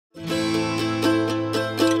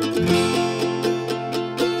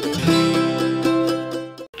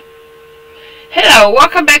Hello,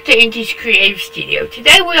 welcome back to Angie's Creative Studio.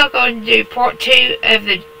 Today we are going to do part 2 of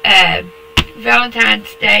the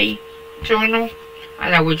Valentine's Day journal.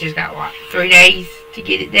 I know we just got, what, 3 days to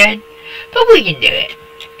get it done, but we can do it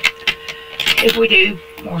if we do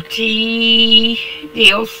more tea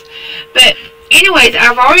deals. But anyways,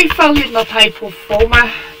 I've already folded my paper for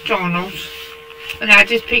my journals, and I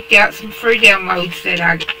just picked out some free downloads that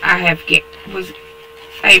I was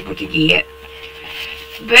able to get.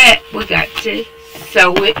 But we got to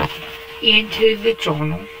sew it into the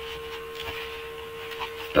journal.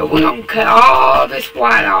 But we're going to cut all this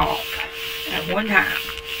white off at one time.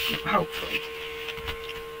 Hopefully.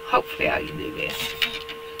 Hopefully I can do this.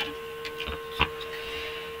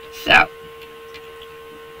 So,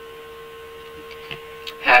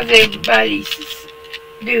 how's everybody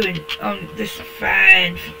doing on this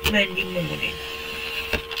fine Monday morning?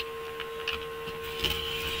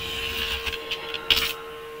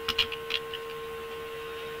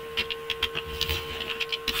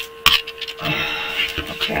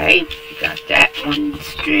 Okay, got that one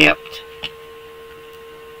stripped.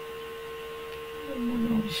 I'm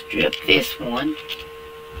going to strip this one.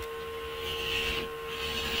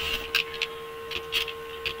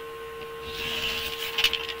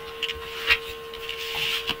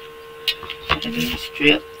 And then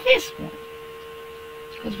strip this one.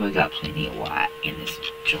 Because we got plenty of white in this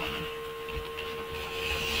journal.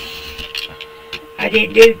 I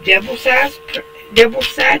didn't do double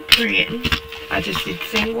side printing. I just did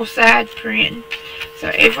single side printing. So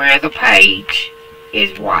every other page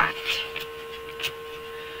is white.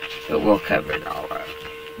 But we'll cover it all up.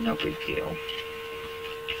 No big deal.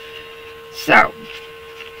 So,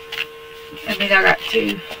 I mean, I got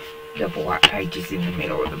 2 double white pages in the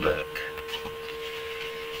middle of the book.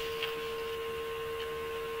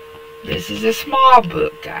 This is a small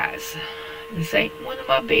book, guys. This ain't one of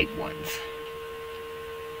my big ones.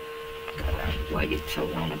 God, I waited so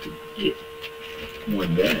long to get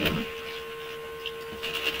one done.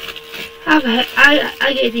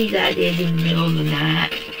 I get these ideas in the middle of the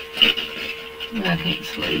night when I can't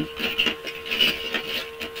sleep.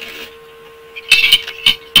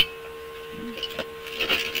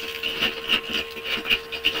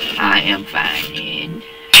 I am finding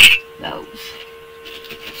those.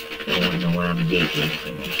 Don't want to know what I'm digging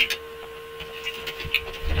for.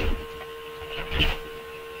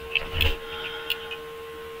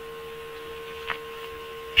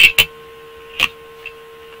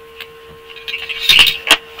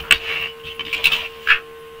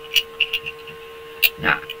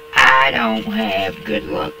 I don't have good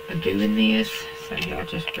luck of doing this, so y'all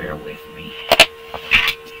just bear with me.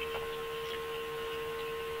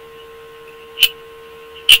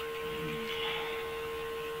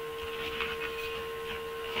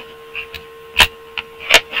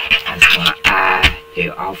 That's why I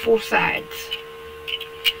do all 4 sides.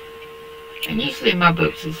 And usually my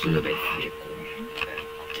books is a little bit fickle,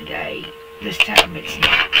 but today, this time it's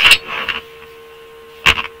not.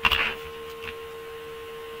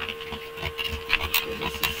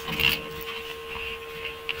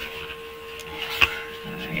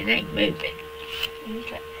 It ain't moving.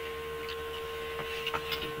 Okay.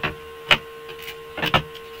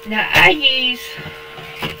 Now I use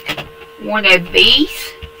one of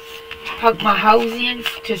these. Poke my holes in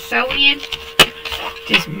to sew in.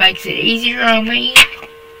 Just makes it easier on me.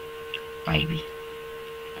 Maybe.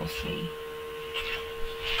 We'll see.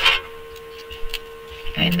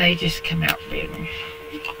 And they just come out better,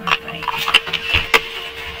 I think.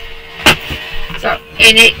 So,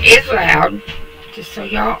 and it is loud. Just so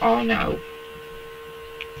y'all all know.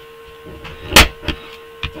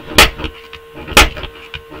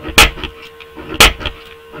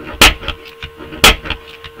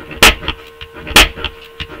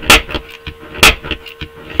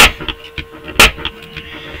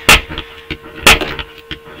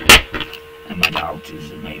 And my dogs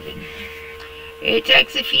is moving. It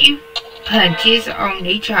takes a few punches on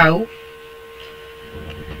each hole.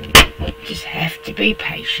 Just have to be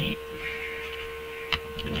patient.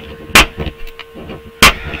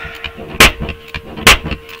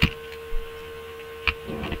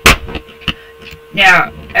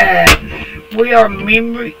 Now, we are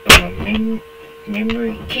memory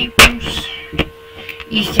keepers.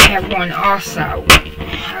 Used to have one also.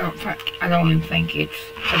 I don't even think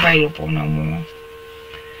it's available no more.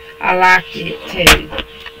 I liked it too.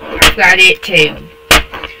 I've got it too.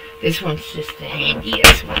 This one's just the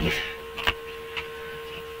handiest one.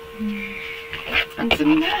 And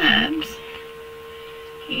sometimes,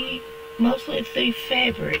 mostly through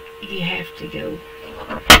fabric, you have to go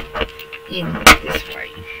in this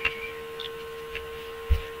way.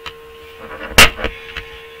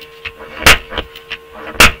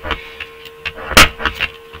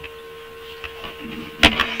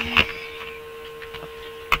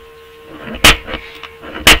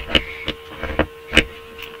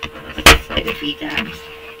 few times.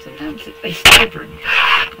 Sometimes they stubborn.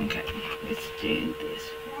 Okay, let's do this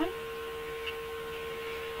one.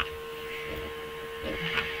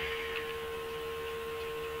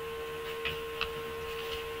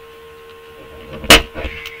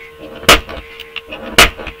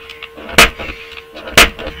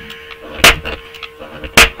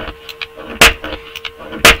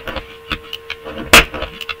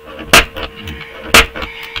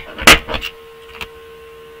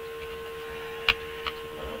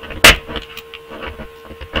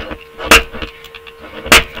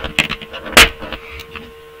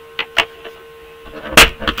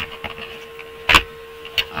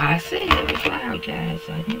 I said it was loud, guys.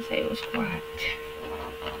 I didn't say it was quiet.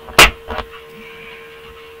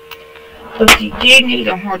 But you do need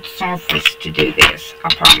a hard surface to do this,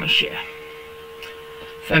 I promise you.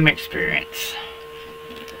 From experience.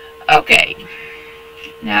 Okay.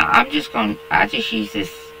 Now I just use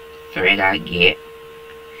this thread I get.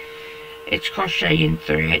 It's crocheting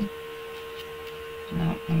thread.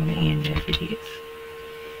 Not on the end of it is.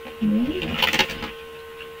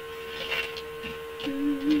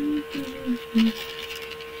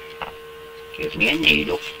 Give me a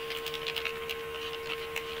needle.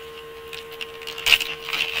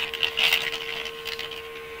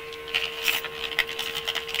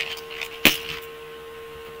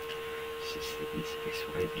 This is the easiest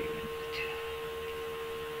way of doing it.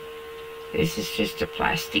 This is just a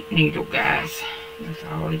plastic needle, guys. That's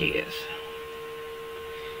all it is.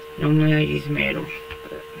 Normally I use metal,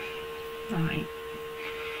 but I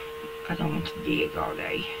don't want to dig all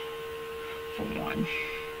day, for one.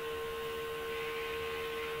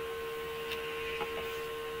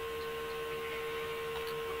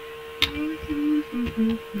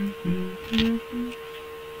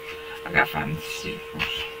 I gotta find the scissors.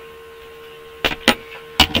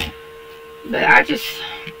 But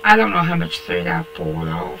I don't know how much thread I pulled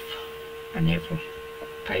off. I never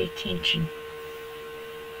pay attention.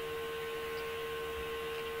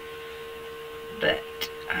 But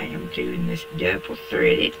I am doing this double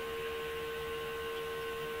threaded.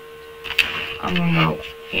 I'm gonna go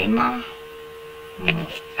in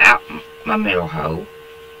out my middle hole.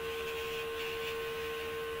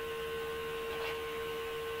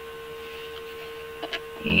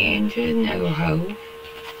 Into another hole.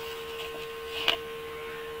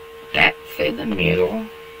 Back through the middle.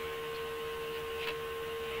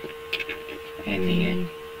 And then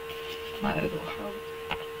my other hole.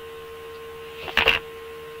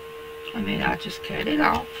 And then I just cut it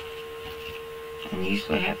off. And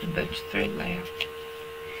usually have a bunch of thread left.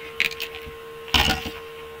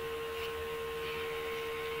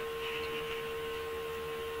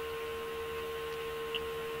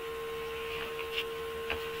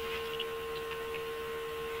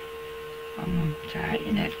 I'm going to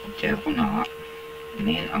tighten that double knot. And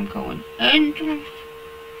then I'm going under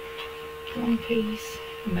one piece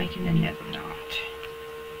and making another knot.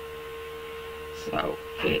 So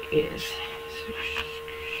it is.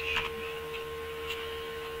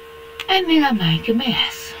 And then I make a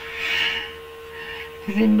mess.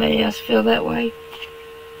 Does anybody else feel that way?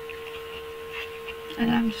 And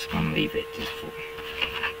I'm just going to leave it just for.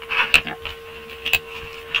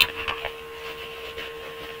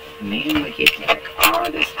 And then we get to take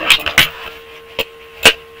all this stuff off.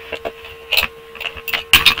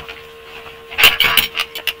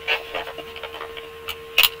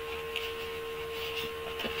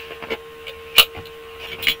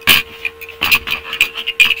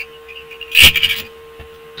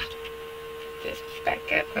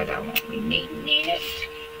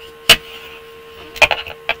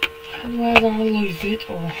 Otherwise I'll lose it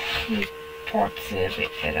or lose parts of it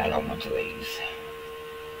that I don't want to lose.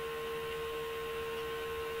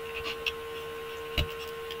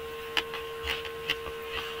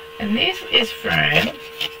 And this is from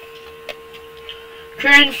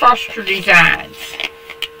Karen Foster Designs.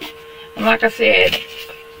 And like I said,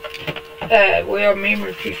 well,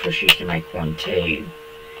 memory people used to make one too.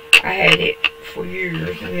 I had it for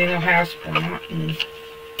years and then a house plant and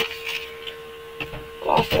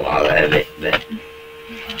lost a lot of it, but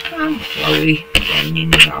I'm slowly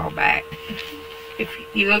gaining it all back. If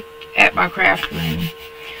you look at my craft room,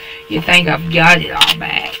 you think I've got it all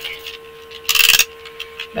back,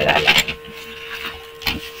 but I don't.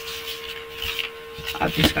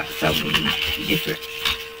 I've just got so many different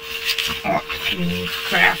arts and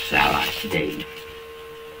crafts I like to do.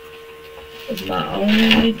 It's my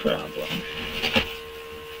only problem.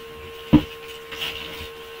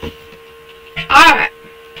 Alright,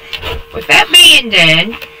 with that being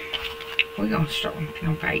done, we're going to start working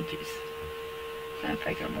on pages. I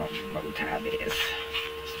think I'm going to bow tie this.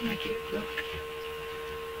 Make it look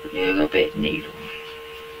a little bit neater.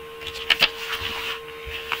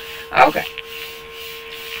 Okay.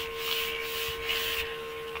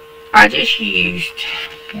 I just used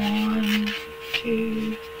 1,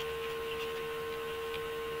 2,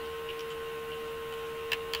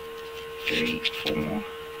 3, 4,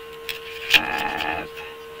 5,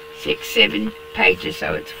 6, 7 pages,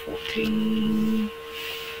 so it's 14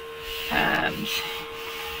 times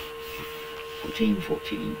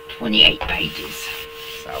 14, 28 pages.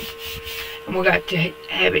 So, and we got to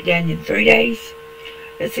have it done in 3 days.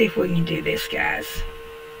 Let's see if we can do this, guys.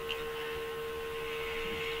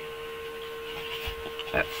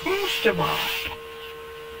 But first of all,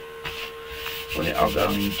 we are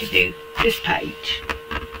going to do this page.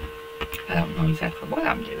 I don't know exactly what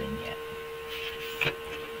I'm doing yet.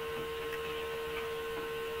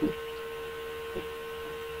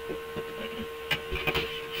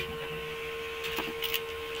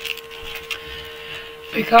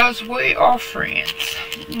 Because we are friends.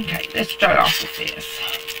 Okay, let's start off with this.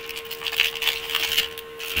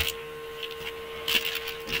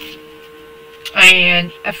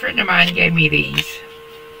 And a friend of mine gave me these.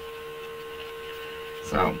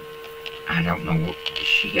 So, I don't know what,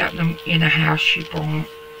 she got them in a house she bought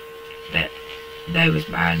that they was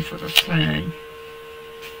buying for the son.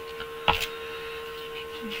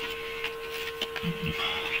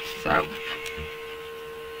 So,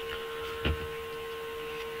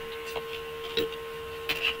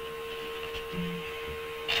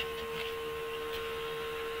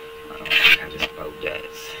 I don't know how this bow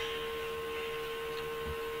does.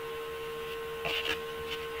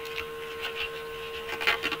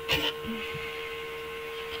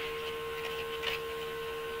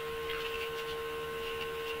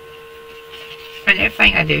 And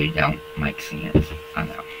everything I do don't make sense. I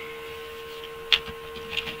know.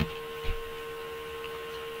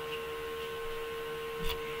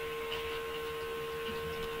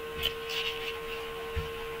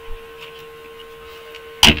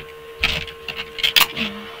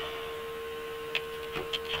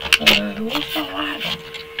 What's the light on?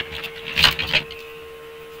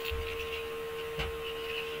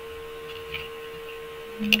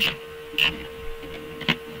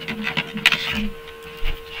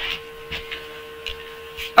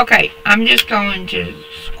 Okay, I'm just going to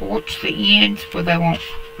scorch the ends where they won't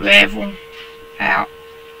ravel out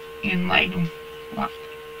and lay them like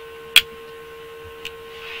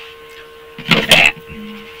that.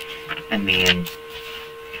 And then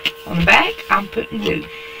on the back, I'm putting glue.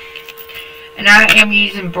 And I am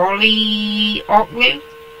using Barley art glue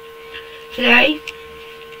today.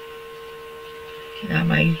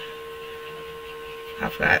 And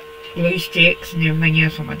I've got glue sticks and everything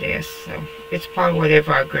else on my desk, so it's probably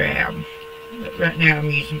whatever I grab. But right now I'm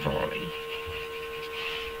using Barley.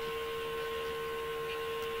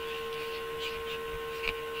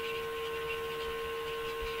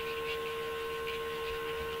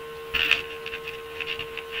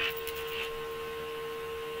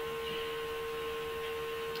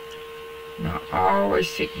 Now I always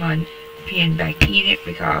stick my pen back in it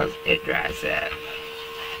because it dries up.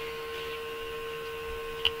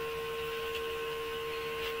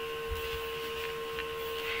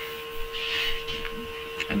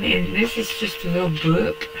 And then this is just a little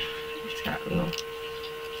book. It's got little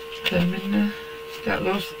stuff in there. It's got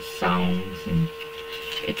little songs, and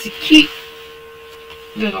it's a cute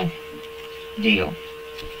little deal.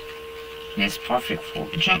 And it's perfect for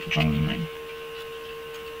junk journaling.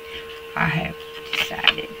 I have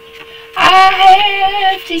decided.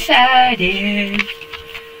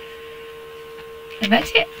 And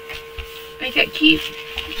that's it. Ain't that cute?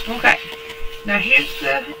 Okay. Now here's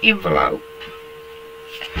the envelope.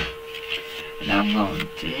 And I'm going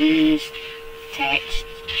to just attach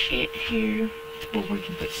it here where we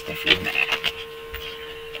can put stuff in there.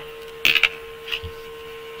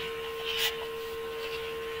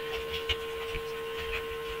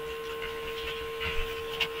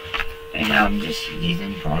 And I'm just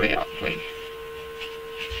using Barley art glue.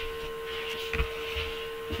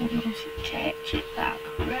 I'm going to attach it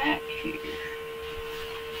like right here.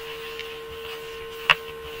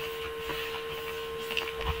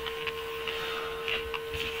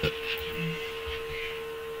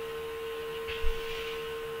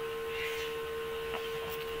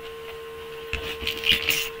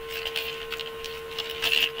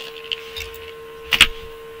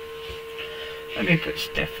 Let me put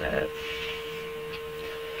stuff up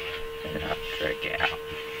and I'll drag out.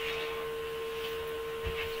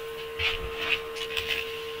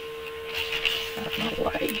 Out of my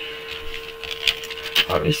way.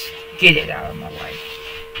 Or at least get it out of my way.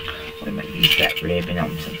 We might use that ribbon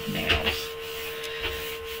on something else.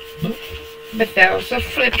 But there's a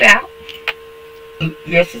flip out.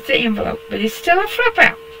 Yes, it's an envelope, but it's still a flip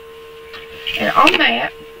out. And on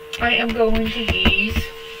that, I am going to use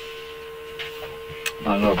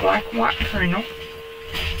my little black and white kernel.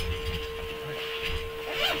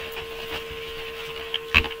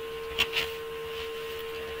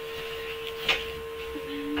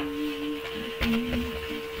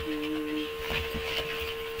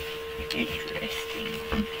 Interesting.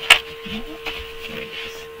 There it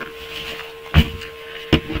is.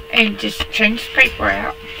 And just change the paper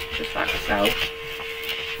out, just like so.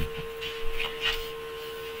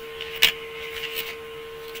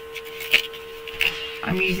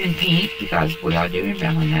 I'm using pink because we are doing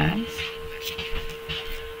Valentine's.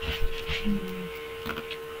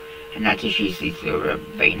 And I just use these little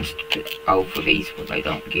rubber bands to put over these where they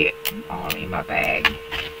don't get all in my bag.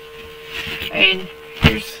 And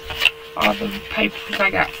here's all the papers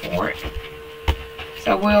I got for it.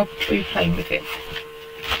 So we'll be playing with it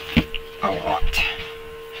a lot.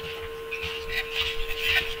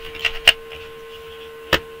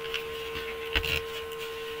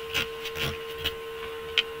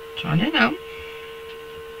 Trying to know.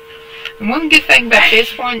 And one good thing about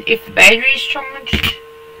this one, if the battery is charged,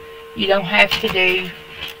 you don't have to do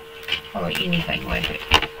hardly anything with it.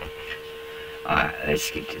 Alright,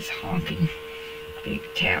 let's get this honking big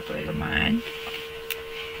tablet of mine.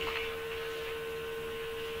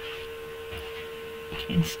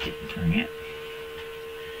 Instant print.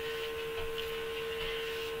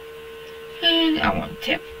 And I want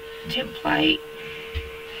template.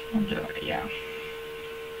 I'll do it, yeah.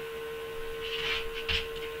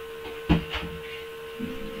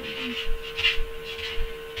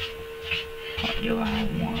 What do I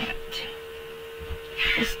want?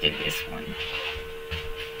 Let's do this one.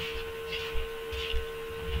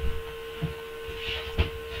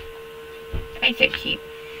 Ain't that cute?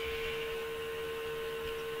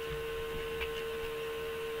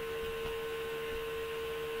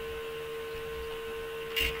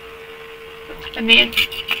 And then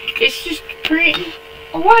it's just printing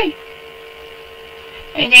away.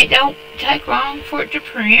 And it don't take long for it to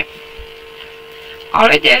print. All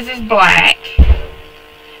it does is black.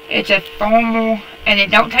 It's a thermal, and it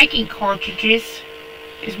don't take ink cartridges.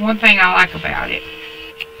 Is one thing I like about it.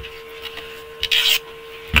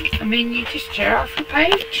 I mean, you just tear off your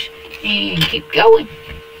page and keep going.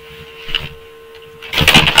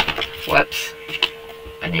 Whoops.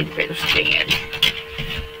 I need a better stand.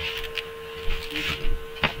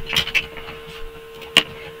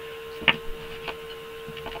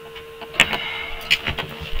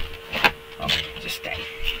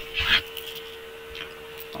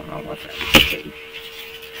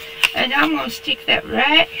 And I'm going to stick that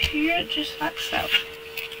right here, just like so.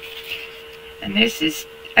 And this is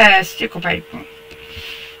sticker paper.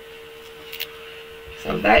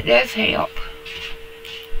 So that does help.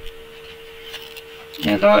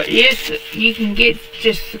 Now there is, you can get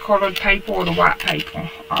just the colored paper or the white paper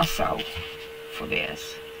also for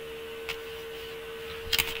this.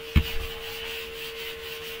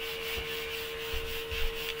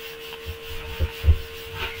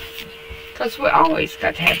 Because we always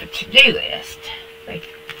got to have a to-do list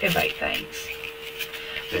of 8 things.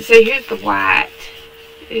 But see, here's the white.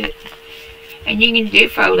 And you can do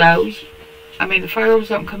photos. I mean, the photos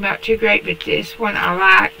don't come out too great, but this one I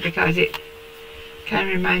like because it kind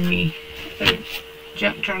of reminds me of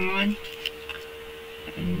junk journaling.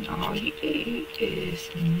 And all you do is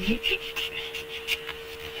nip it.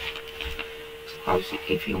 Close it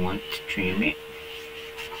if you want to trim it.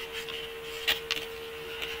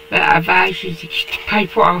 But I advise you to keep the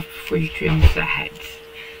paper off before you trim the sides.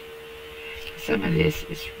 Some of this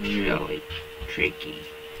is really tricky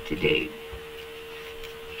to do.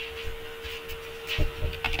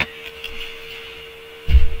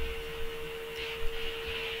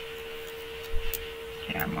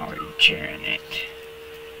 Yeah, I'm already tearing it.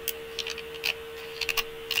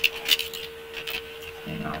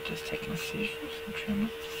 And I'll just take my scissors and trim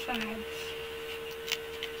up the sides.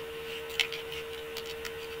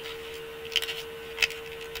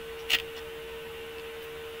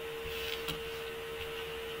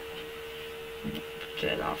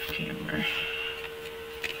 That off camera.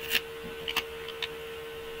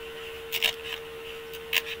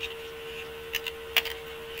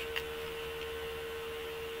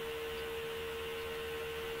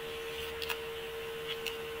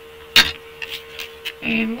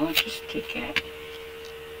 And we'll just stick it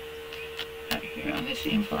right here on this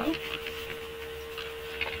envelope.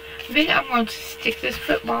 Then I'm going to stick this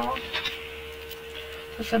football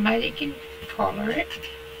so somebody can color it.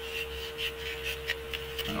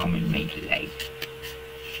 immediately.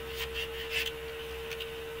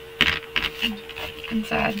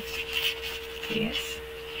 Inside this.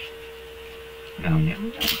 No, never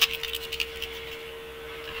know.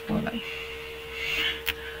 Boy,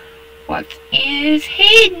 what is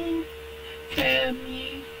hidden from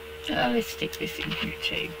you? Oh, let's stick this in here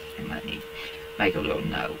too. I might need to make a little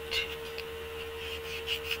note.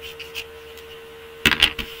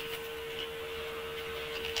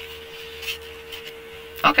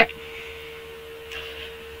 Okay.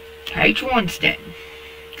 Page 1's done.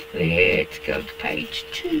 Let's go to page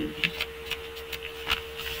 2.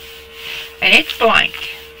 And it's blank.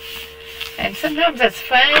 And sometimes that's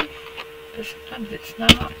fun, but sometimes it's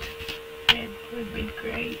not. It would be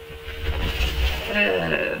great.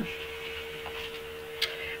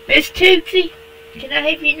 Miss Tootsie, can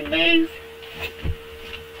I have you to move?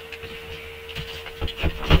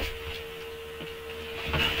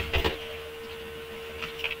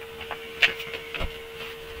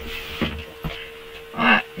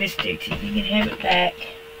 Alright, Miss Tootsie, you can have it back.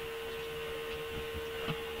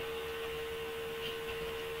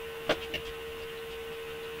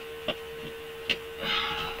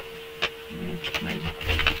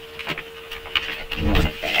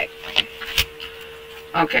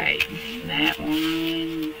 Okay, that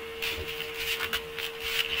one.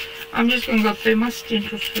 I'm just going to go through my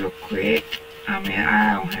stencils real quick. I mean,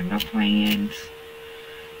 I don't have no plans.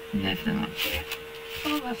 Nothing like that.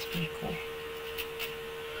 Oh, that's pretty cool.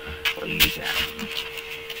 We'll use that one.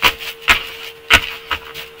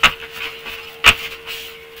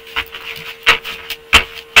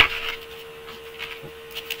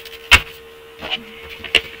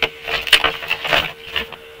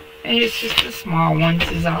 And it's just the small ones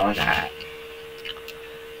is all I got.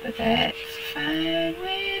 But that's fine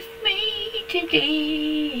with me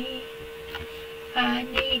today. I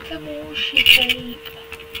need some more sheet tape.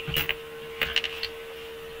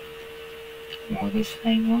 Or this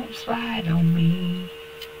thing won't slide on me.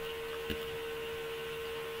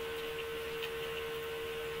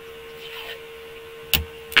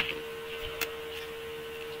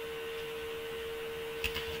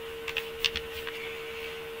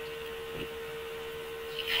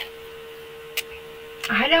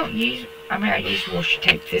 I use washi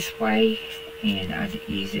tape this way, and I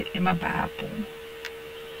use it in my Bible.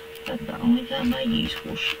 That's the only time I use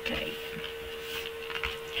washi tape.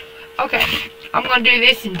 Okay, I'm going to do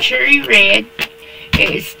this in Cherry Red. It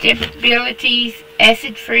is Stability's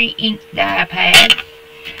acid-free ink dye pad.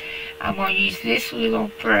 I'm going to use this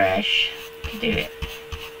little brush to do it.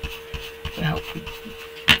 To help you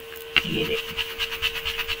get it.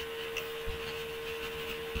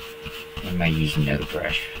 I might use another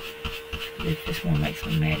brush. If this one makes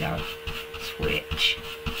me mad, I'll switch.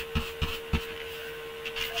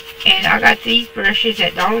 And I got these brushes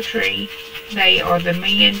at Dollar Tree. They are the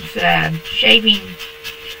men's shaving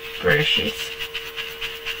brushes,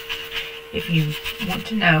 if you want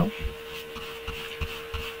to know.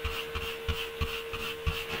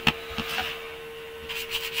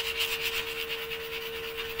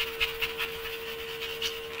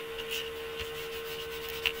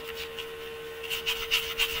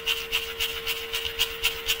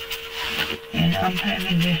 And I'm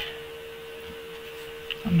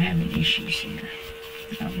having issues here.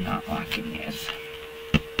 I'm not liking this.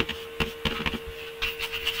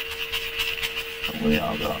 But we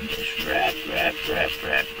all going to just rub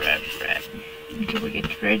until we get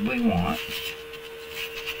the red we want.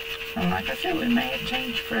 And like I said, we may have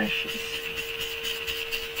changed brushes.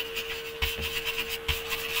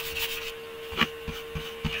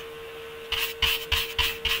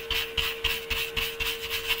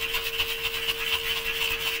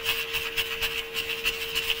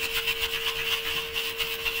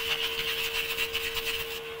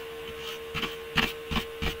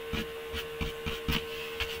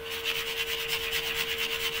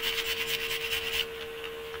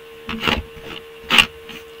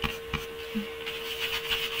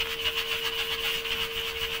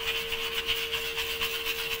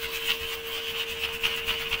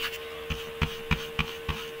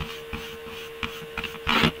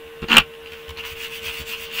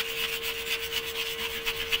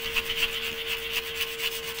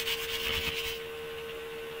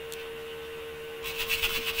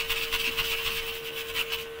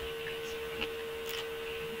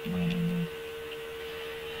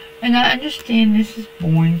 And I understand this is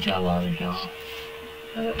boring to a lot of y'all.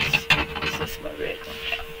 This is my red one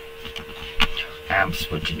now. I'm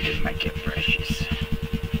switching to makeup brushes.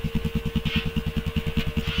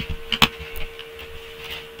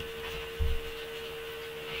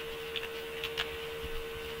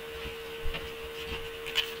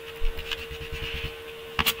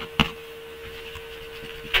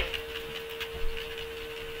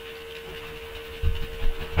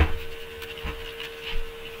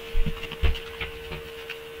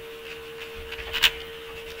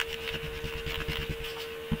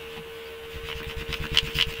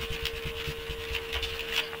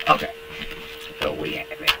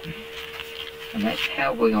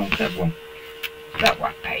 how we're going to cover that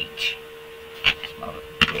white page. Oh,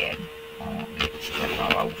 yeah, I won't get stuff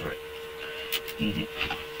all over it.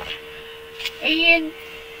 And,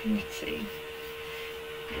 let's see.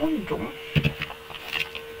 Wonder.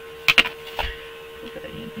 Put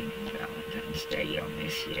anything from Valentine's Day on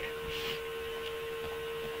this yet.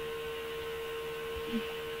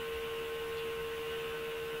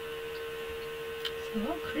 It's a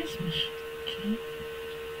little Christmas. Okay.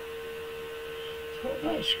 So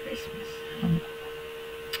what is Christmas?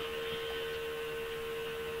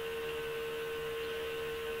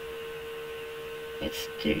 Let's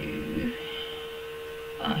do,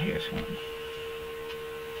 here's one.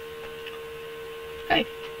 Okay.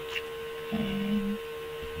 And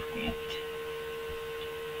print.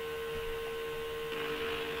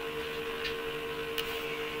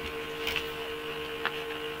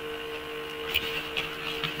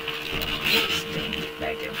 Let's think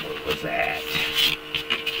back at what was that?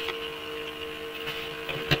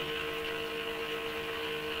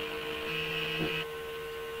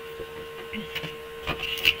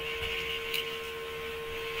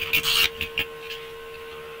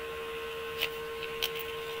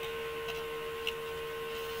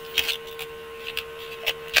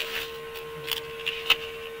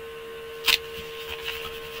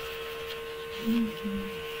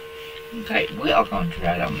 Okay, we are going to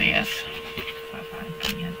write on this. If I find a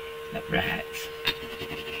pen that writes.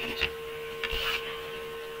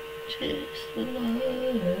 Just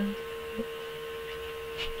love.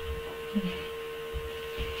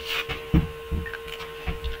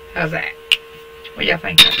 How's that? What do y'all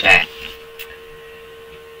think about that?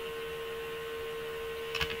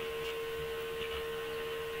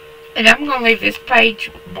 And I'm going to leave this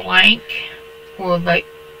page blank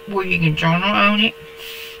where you can journal on it.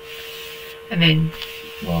 And then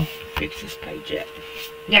we'll fix this page up.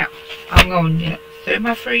 Now, I'm going through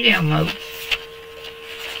my free downloads.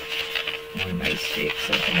 We may stick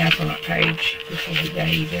something else on that page before the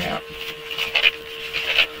day's out.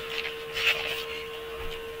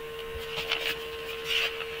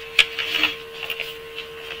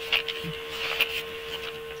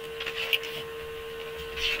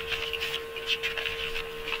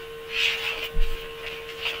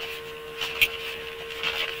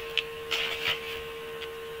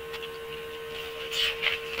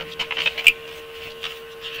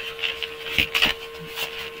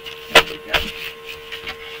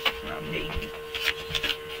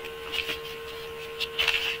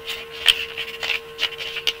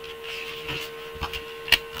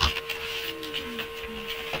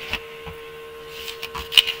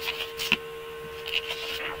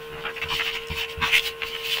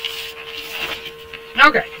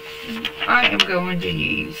 Okay, I am going to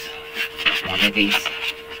use one of these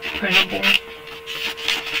printable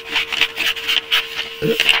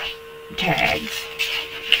tags.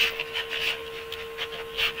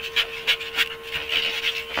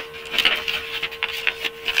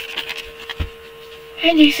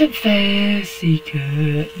 And do some fussy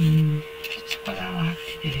cutting. That's what I like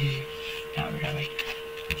to do. Not really.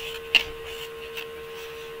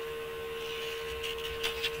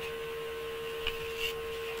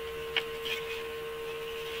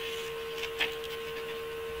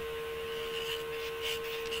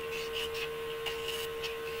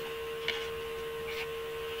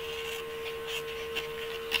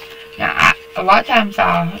 Now, a lot of times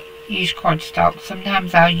I'll use cardstock.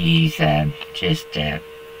 Sometimes I'll use just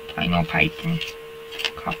plain old paper,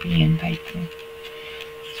 copying paper.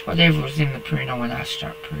 It's whatever's in the printer when I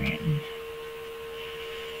start printing.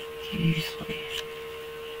 Usually.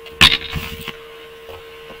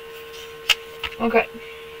 Okay.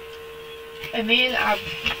 And then I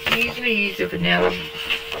usually use a vanilla.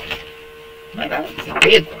 Well, that's a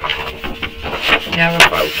big one. Vanilla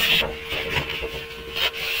boat.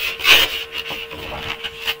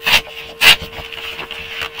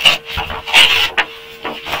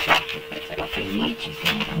 Inches. I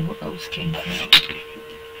don't know what those came from.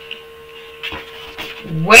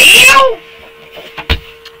 Well.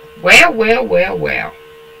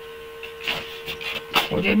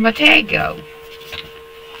 Where did my tag go?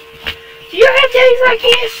 Do you have tags like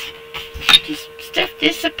this? Just stuff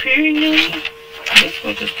disappearing on you? I guess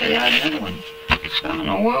we'll just cut out another one. I don't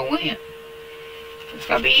know where it went. It's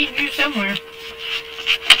gotta be in here somewhere.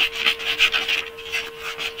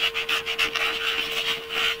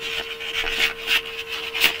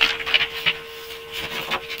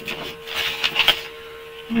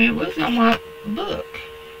 I mean, it was on my book.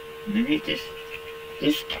 And then it just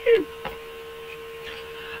disappeared.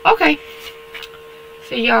 Okay.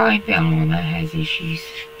 So y'all ain't the only one that has issues.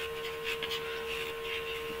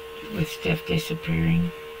 with stuff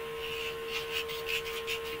disappearing.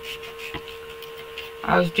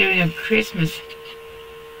 I was doing a Christmas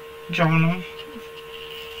journal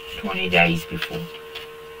 20 days before.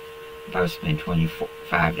 Supposed to be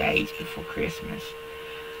 25 days before Christmas.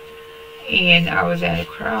 And I was at a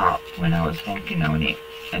crop when I was working on it.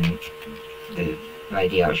 And the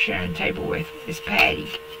lady I was sharing a table with is Patty.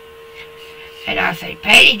 And I say,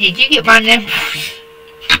 Patty, did you get my numbers?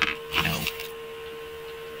 No.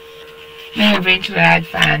 Then eventually I'd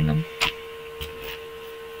find them.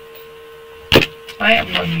 I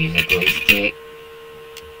am going to use a glue stick.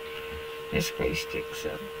 This glue stick's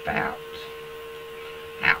about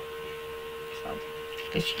out. So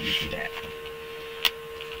let's use that.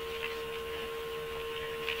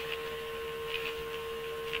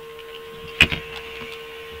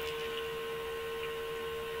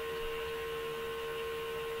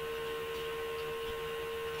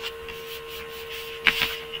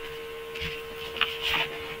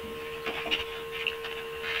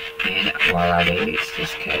 And while I do, it's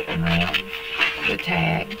just cutting around the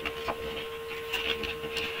tag.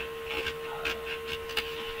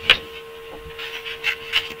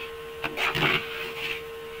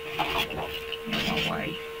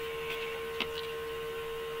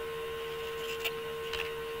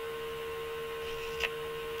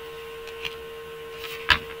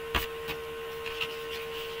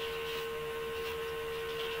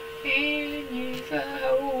 And use a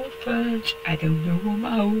hole punch. I don't know where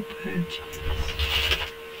my hole punch is.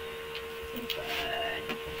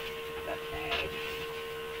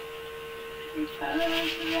 Find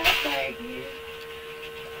that bag here.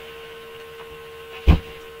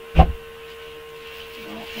 I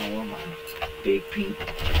don't know where my big pink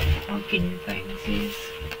pumpkin things is.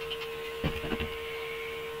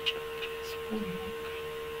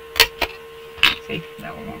 See,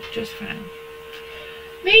 that will work just fine.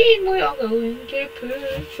 Me and we're going to put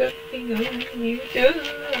something on you.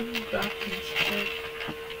 I'm dropping stuff.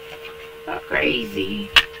 Not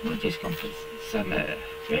crazy. We're just going to put some red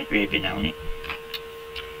ribbon on it.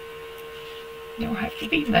 Don't have to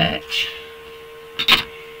be much.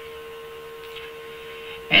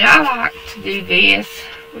 And I like to do this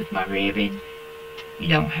with my ribbon. You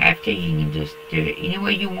don't have to. You can just do it any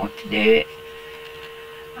way you want to do it.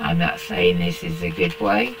 I'm not saying this is a good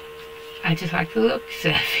way. I just like the looks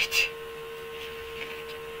of it.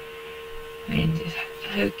 And just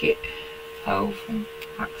hook it over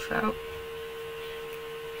like so.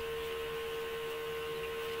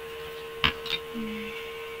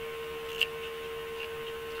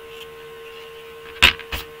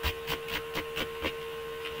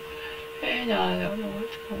 And I don't know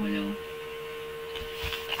what's going on.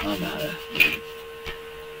 I'm out of.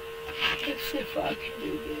 Let's see if I can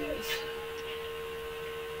do this.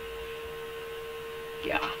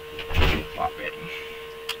 Yeah, about ready.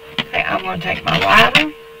 Okay, I'm going to take my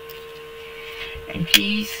lighter and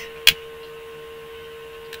keys.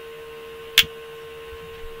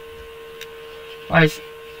 Well,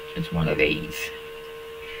 it's one of these.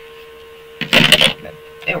 But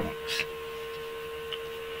it works.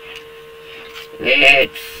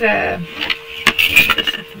 Let's do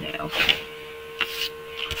something else.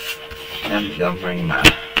 I'm going to bring my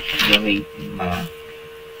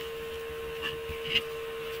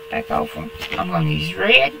back over. I'm going to use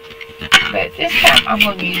red, but this time I'm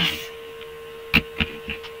going to use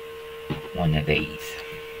one of these.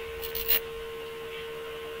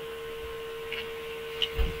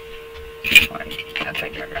 Wait, I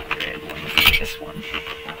think I got the red one for this one.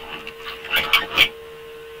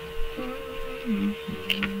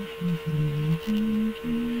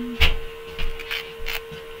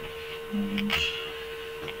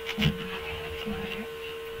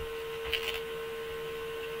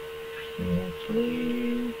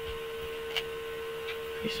 Blue,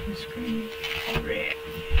 Christmas green, red.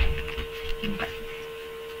 Okay.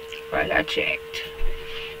 Right, I checked.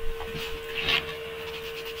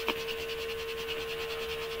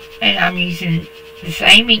 And I'm using the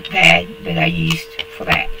same ink pad that I used for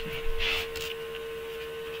that.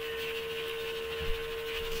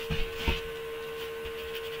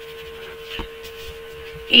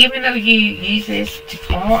 Even though you use this to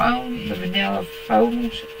color on the vanilla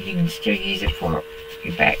folds, you can still use it for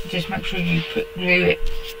your back. Just make sure you glue it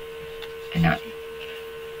and not,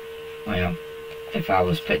 well, if I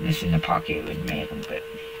was putting this in the pocket it wouldn't matter, but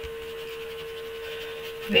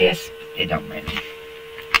this, it don't matter.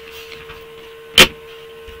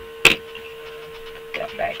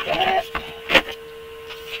 Got back up.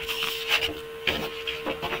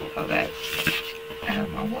 So that's out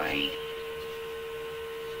of my way.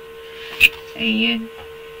 And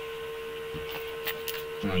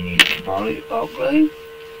going to use some volleyball glue.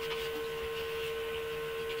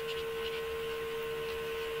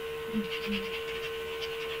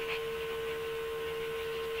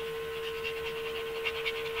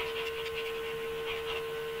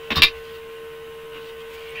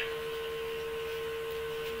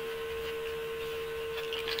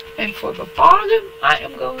 And for the bottom, I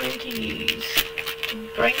am going to use,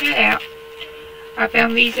 bring that out. I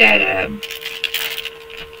found these at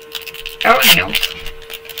L&L's.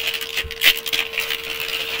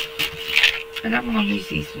 And I'm going to use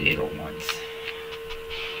these little ones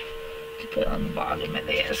to put on the bottom of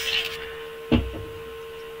this.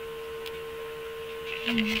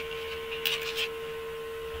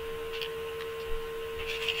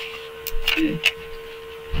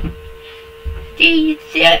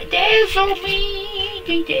 Dazzle me,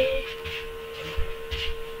 dee.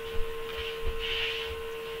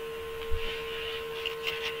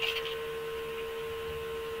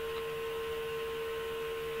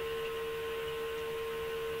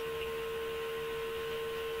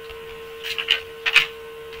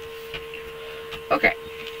 Okay,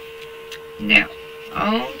 now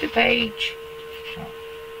on to page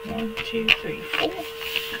 1, 2, 3, 4.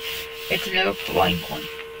 It's another blank one.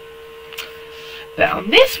 But on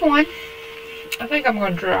this one, I think I'm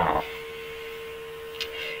going to draw.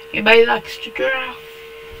 Anybody likes to draw? I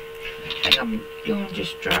think I'm going to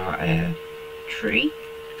just draw a tree.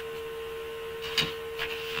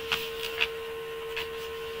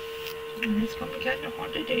 And it's going to be kind of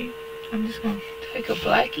hard to do. I'm just going to take a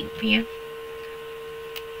black ink pen.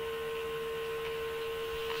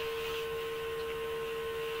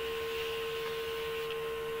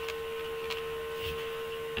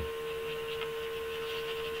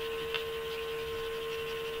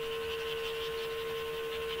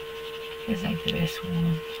 This ain't the best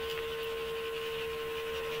one.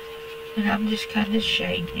 And I'm just kind of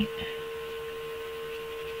shading it.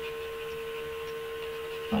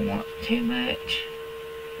 I don't want too much.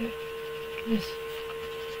 But just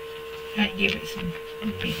trying to give it some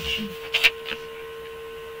dimension.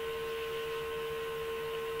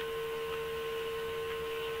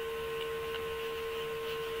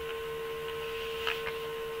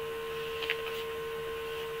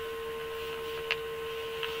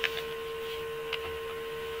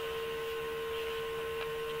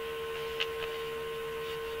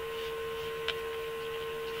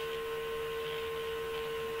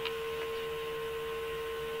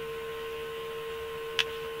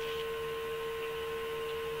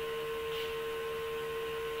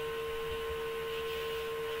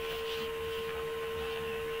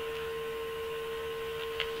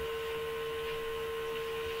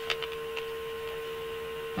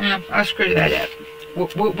 I'll screw that up.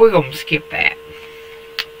 We're going to skip that.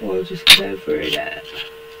 We'll just cover it up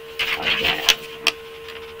like that.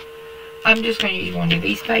 I'm just going to use one of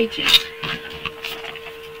these pages.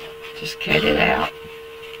 Just cut it out.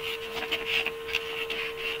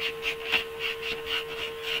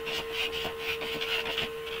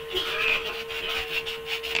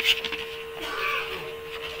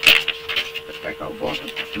 Put back over on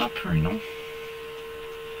my printer.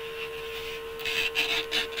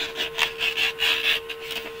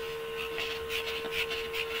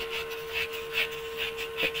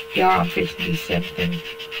 Y'all, I'm fixing to do something.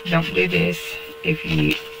 Don't do this if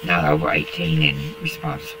you're not over 18 and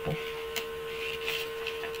responsible.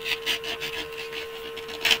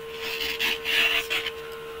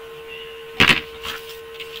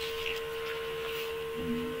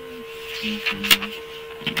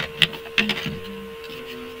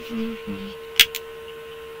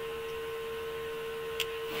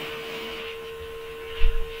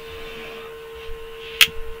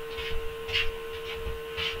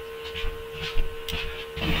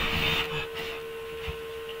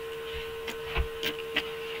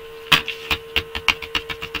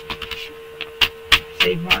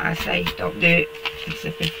 See why I say don't do it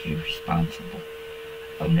except if you're responsible.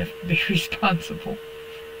 I'll never be responsible.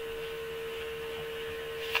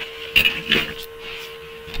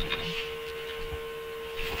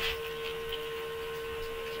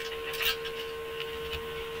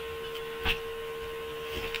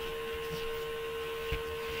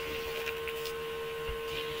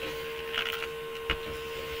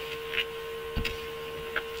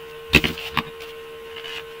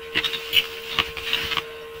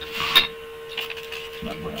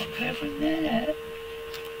 Covering that up.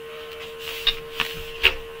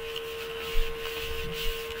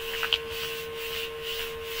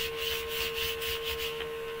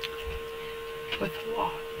 With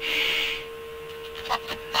what?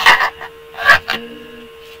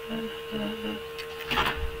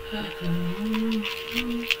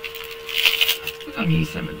 to use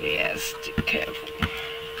some of this to cover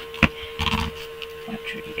my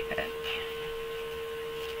tree up.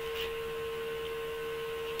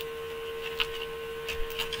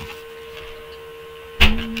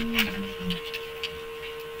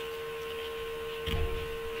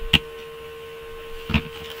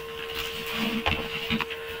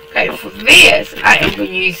 Okay, for this, I am going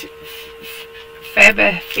to use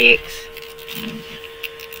Fix.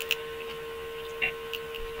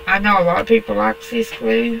 I know a lot of people like this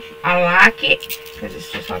glue. I like it because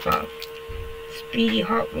it's just like a speedy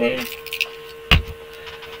hot glue.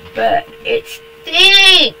 But it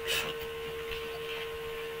stinks.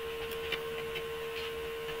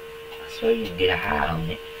 I swear you can get a high on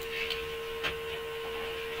it.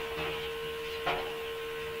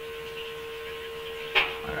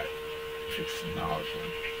 Alright, fix the nozzle.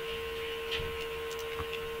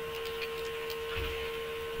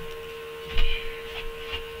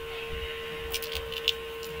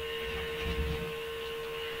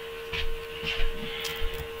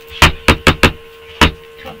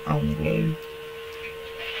 On glue.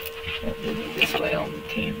 Don't do it this way on the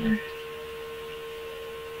camera.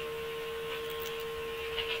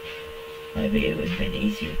 Maybe it would have been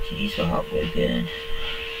easier to use a hot glue gun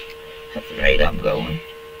at the rate I'm going.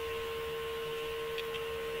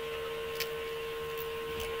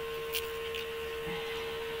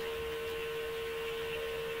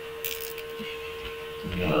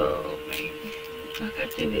 Oh man, I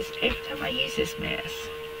gotta do this every time I use this mess.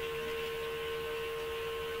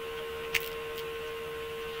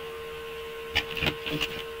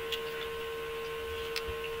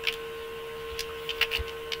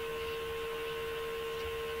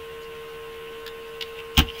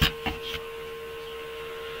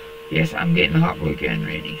 Yes, I'm getting the hot glue gun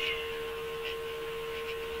ready.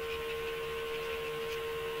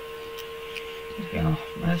 Y'all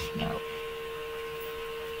must know.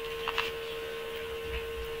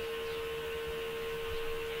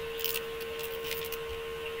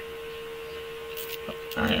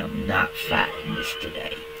 I am not fighting this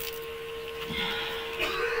today.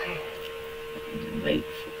 Wait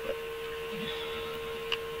for it.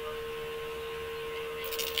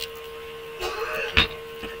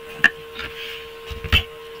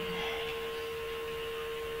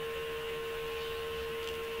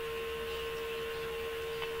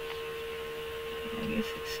 I guess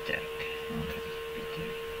it's stuck. Okay, good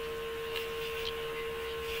there.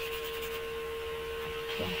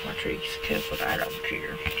 So my tree's covered. I don't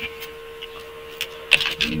care.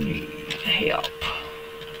 You need help.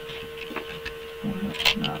 Well,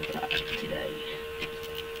 not right today.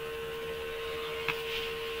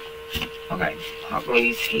 Okay, hot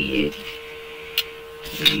glue's head.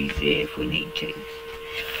 We'll use it if we need to.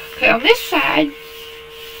 Okay, on this side,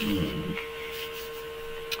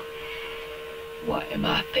 what am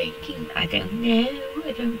I thinking? I don't know.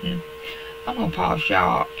 I don't know. I'm gonna pause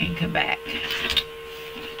y'all and come back.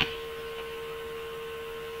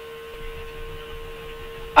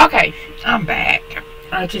 Okay, I'm back.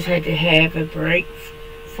 I just had to have a break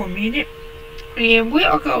for a minute. And we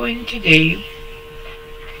are going to do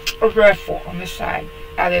a ruffle on the side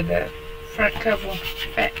out of the front cover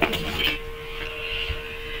back cover.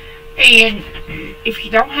 And if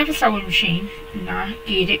you don't have a sewing machine, nah,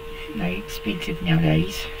 get it. They're expensive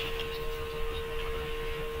nowadays.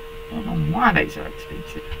 I don't know why they're so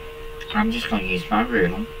expensive. I'm just going to use my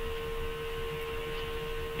rule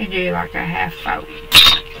and do like a half fold.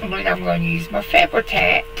 And then I'm going to use my Fix,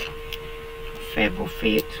 whatever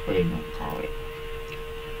you want to call it,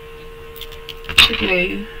 to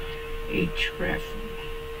glue each ruffle.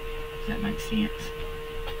 Does that make sense?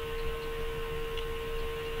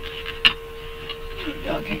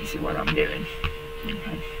 Y'all can't see what I'm doing.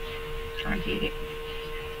 Okay, I get it.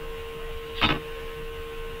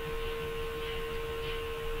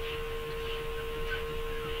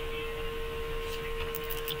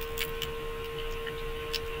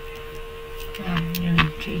 I'm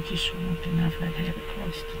doing just short enough. I'd have it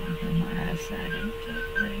close to me on my eyesight. Ain't that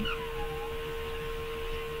great?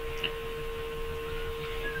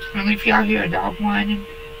 And if y'all hear a dog whining,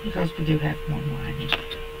 because we do have one whining.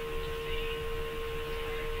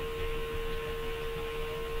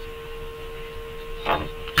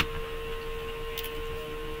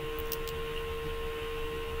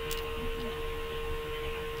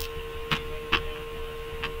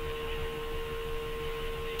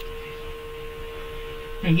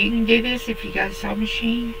 Now you can do this if you got a sewing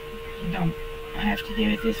machine. You don't have to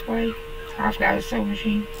do it this way. I've got a sewing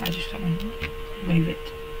machine. I just don't move it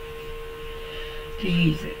to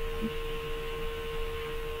use it.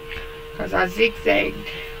 Because I zigzagged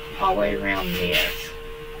all the way around this.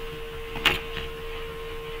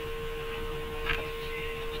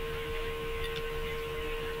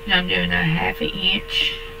 And I'm doing a 1/2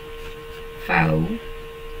 inch fold.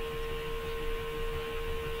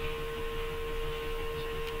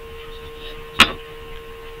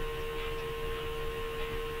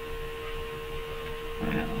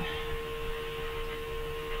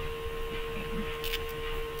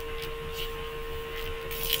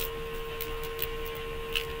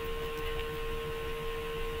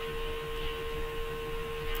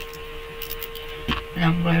 And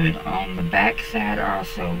I'm gluing on the back side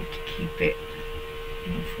also to keep it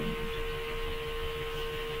uniform.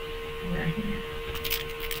 Right here.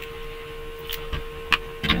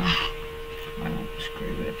 No, I don't screw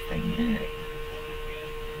everything up.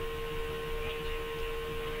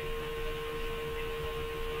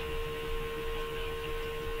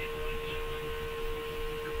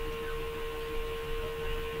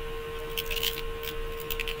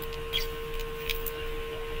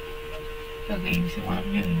 Okay, you see what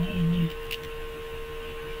I'm doing, can you?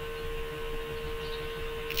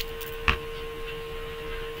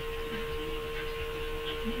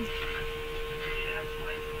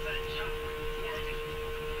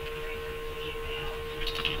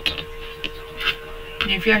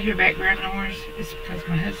 And if y'all hear background noise, it's because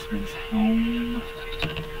my husband's home.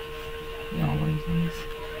 He always is.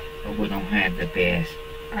 But we don't have the best.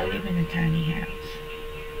 I live in a tiny house.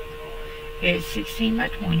 It's 16 by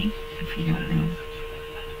 20, if you don't know.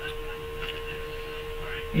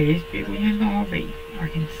 It is bigger than the RV. I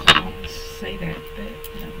can say that, but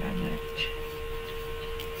not by much.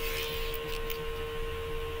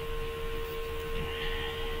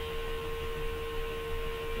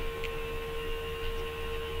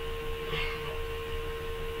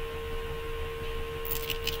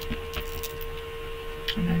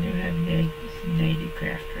 And I do have the Angie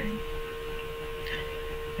Craft Corner.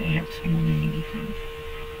 That helps more than anything.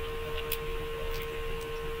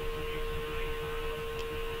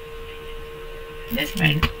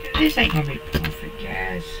 This ain't gonna be perfect,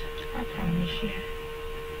 guys. I promise you.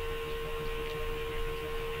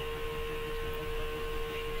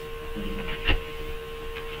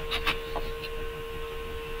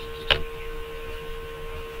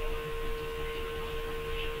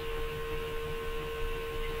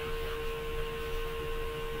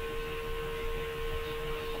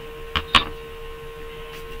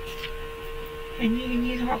 And you can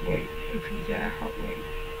use hot glue if you got hot glue.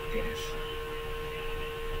 Yes.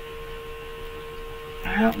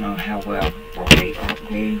 I don't know how well body hot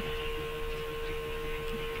glue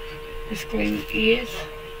this glue is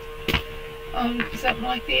on something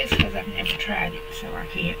like this because I've never tried it, so I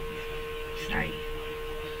can't say.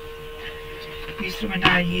 Usually when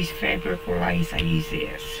I use fabric or lace, I use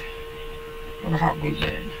this with a hot glue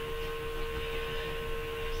gun.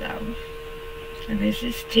 So, and this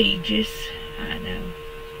is tedious. I know.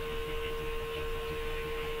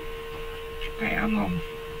 Okay, I'm gonna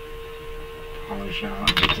polish y'all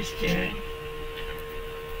and get this done.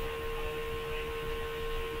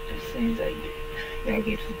 As soon as y'all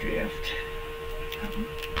get the drift. I don't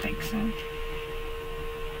think so.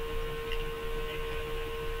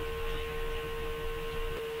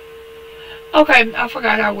 Okay, I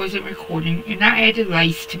forgot I wasn't recording, and I added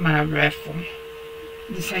lace to my ruffle.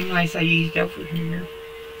 The same lace I used over here.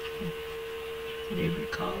 Whatever you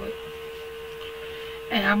call it.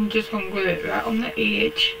 And I'm just going to glue it right on the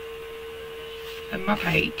edge of my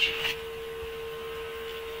page.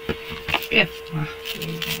 If my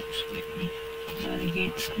glue won't with me, not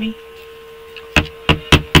against me.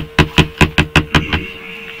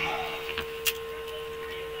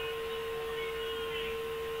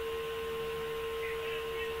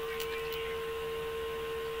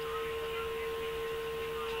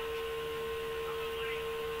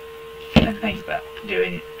 I think about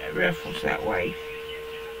doing ruffles that way.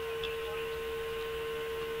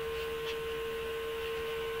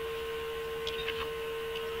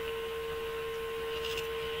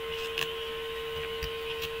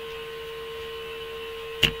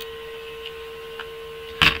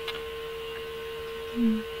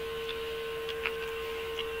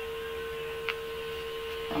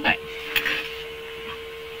 Okay.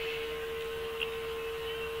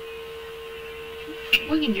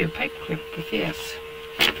 We can do a paper clip with this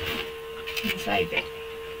and save it.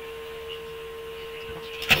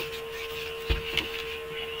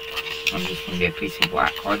 I'm just going to get a piece of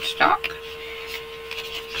white cardstock.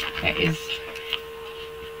 That is,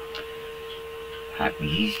 I've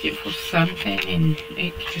used it for something and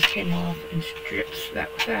it just came off in strips that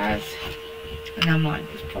size. And I'm like,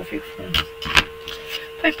 it's perfect for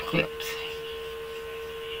paper clips.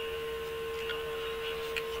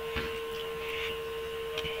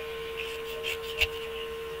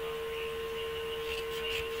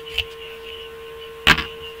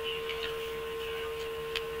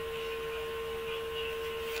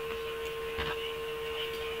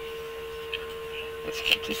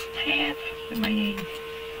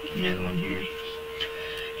 another one here.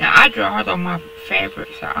 Now I drawed on my fabric,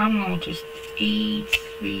 so I'm going to just ease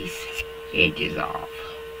these edges off.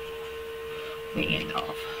 The end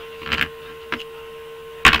off.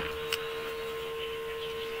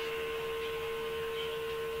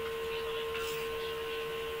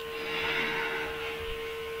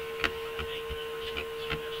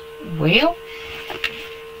 Well,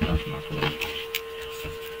 that's my glue.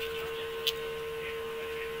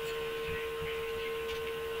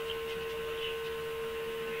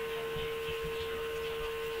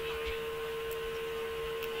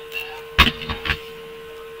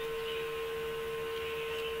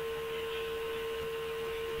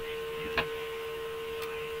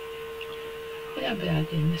 Yeah, but I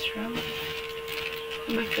did this wrong.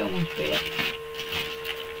 I'm going to go with it.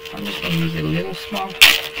 I'm just going to use a little small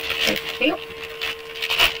tip.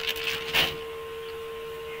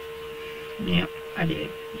 Yep, I did.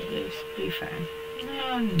 It'll be fine.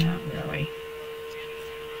 No, not really.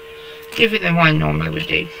 Different than what I normally would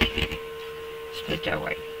do. Just put it that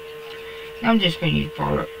way. I'm just going to use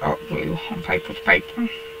art glue on paper to paper.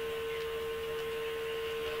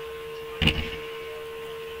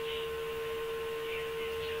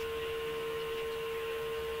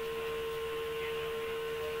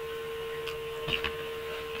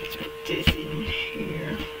 This in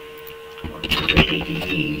here. Or be ready to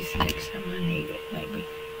use next time I need it, maybe.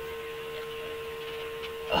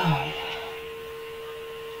 Oh,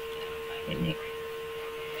 my neck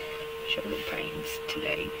shoulder pains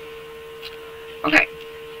today. Okay.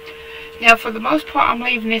 Now, for the most part, I'm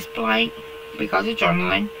leaving this blank because of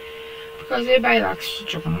journaling. Because everybody likes to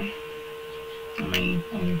journal. I mean,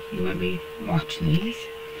 you might be watching these.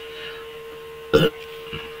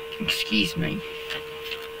 Excuse me.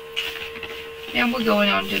 Now we're going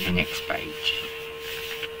on to the next page.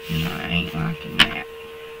 And I ain't liking that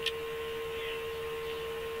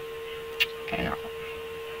at all.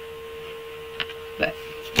 But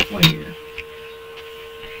we're here.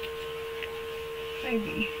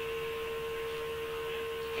 Maybe.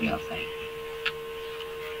 What do y'all think?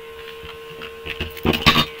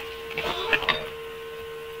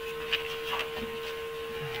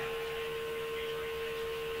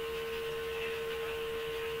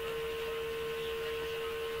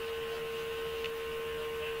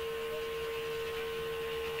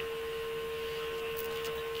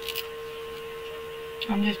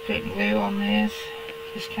 I'm just putting glue on this,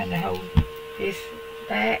 just kind of hold this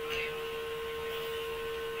back.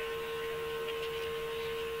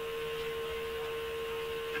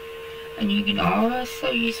 And you can also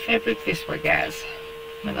use fabric this way, guys.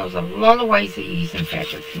 I mean, there's a lot of ways of using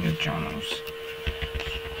fabric in your journals.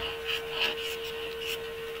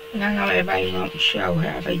 And I know everybody don't show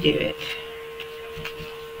how they do it.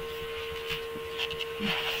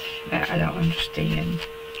 But I don't understand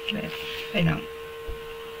that they don't.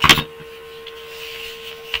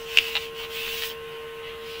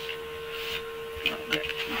 Okay,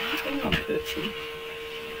 I'm going to put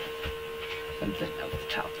something over the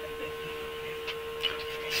top of it.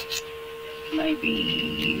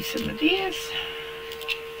 Maybe some of this.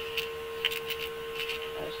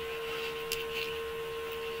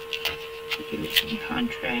 Give it some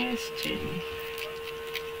contrast, and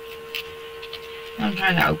I'm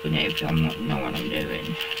trying to open it if y'all don't know what I'm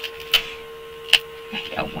doing. I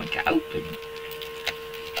don't want to open.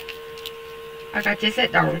 I got this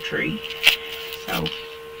at Dollar Tree, so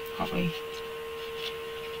probably.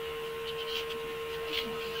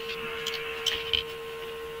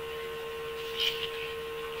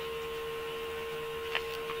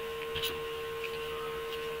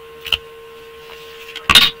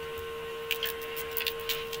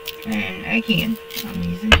 And again, I'm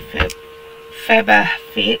using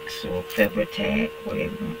Fabafix or Fabri-Tac, whatever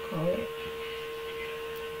you want to call it.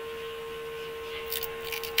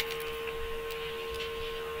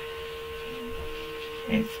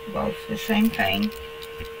 It's both the same thing.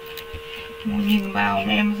 One you can buy on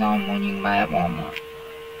Amazon, one you can buy at Walmart.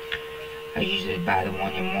 I usually buy the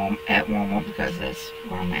one at Walmart because that's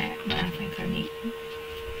where I'm at, and I think I need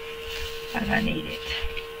it.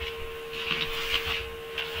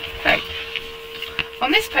 Okay.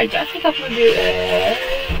 On this page, I think I'm going to do,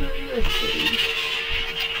 let's see.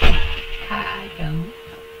 I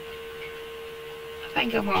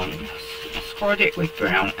think I'm going to squirt it with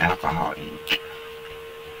brown alcohol ink.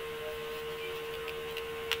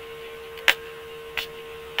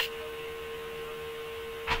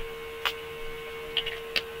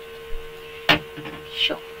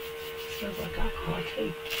 Sure. Smells like alcohol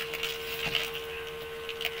too.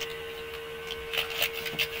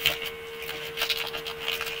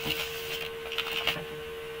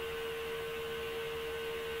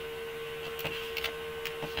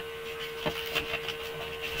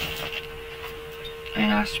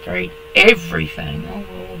 And I sprayed everything. Oh,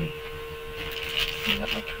 lordy. I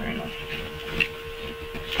got my printer.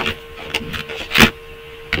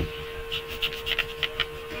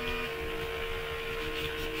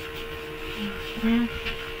 I'm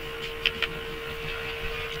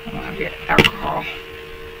gonna get alcohol.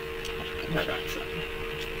 I got something.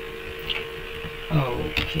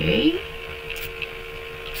 Okay.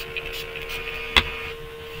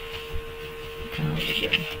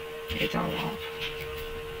 It's all off.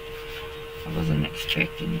 I wasn't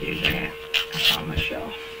expecting to do that. I promise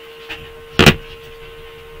y'all.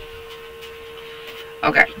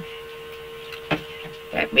 Okay.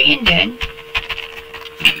 That being done,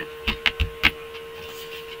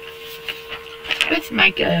 let's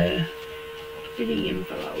make a pretty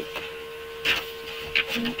envelope.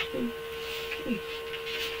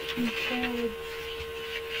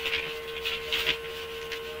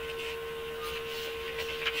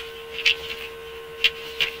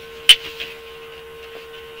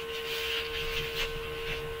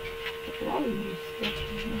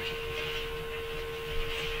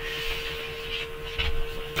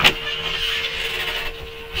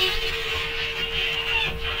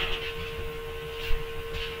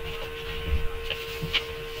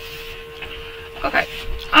 Okay,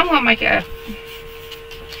 I'm gonna make a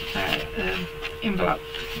envelope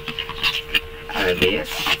out of this.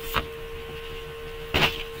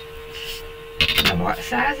 Now what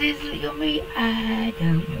size is it gonna be? I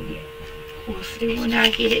don't know yet. We'll see when I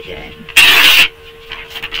get it done.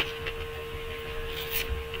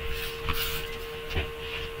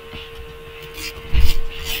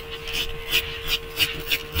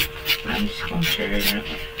 I'm just gonna tear it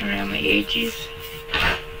around the edges.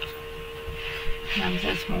 Sometimes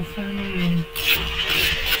that's more fun than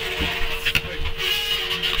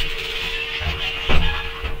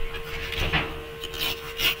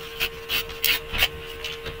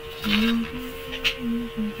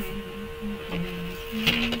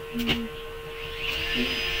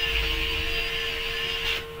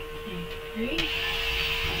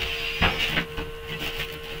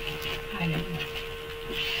I don't know.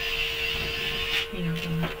 You know,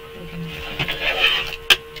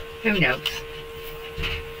 who knows?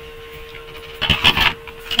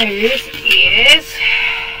 Okay, this is,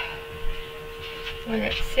 what,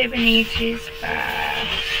 that's 7 inches by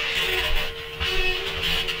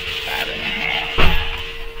 5.5.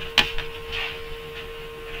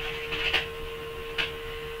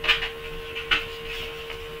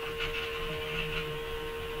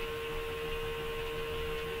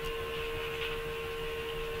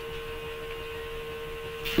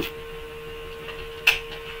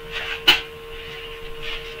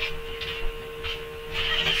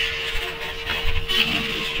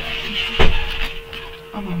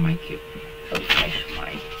 I'm gonna make it old-fashioned.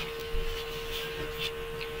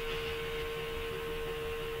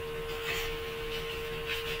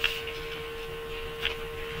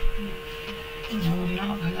 No, I'm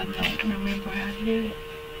not, because I don't remember how to do it.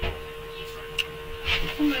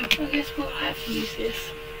 I guess we'll have to use this.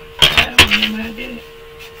 I don't remember how to do it.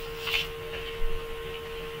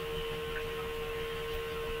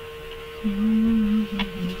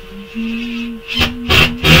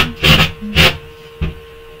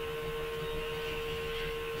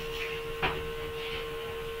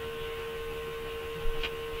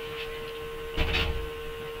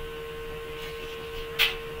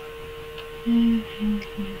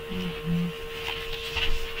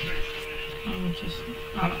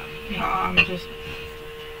 I'm just,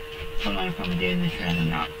 I don't know if I'm doing this right or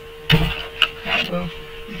not. That will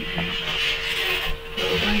go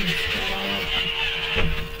away and start all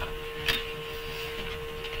over.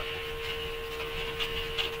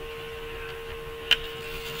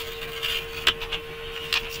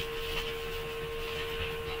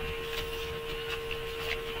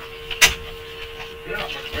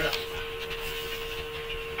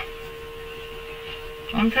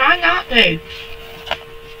 I'm trying not to.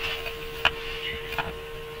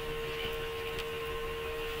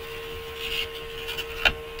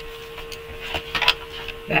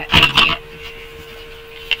 That ain't it.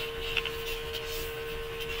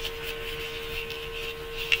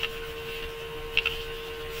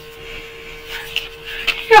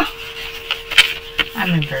 Yeah.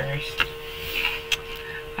 I'm embarrassed.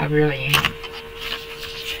 I really am.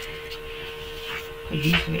 But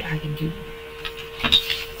usually I can do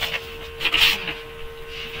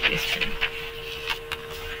this too.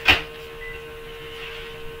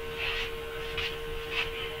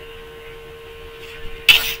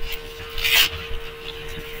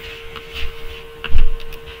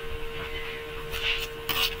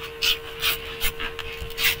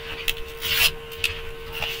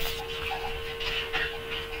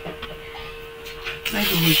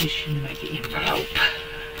 just gonna make an envelope.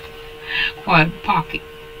 One pocket.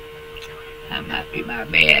 That might be my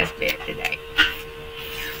best bet today.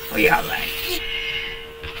 What y'all like?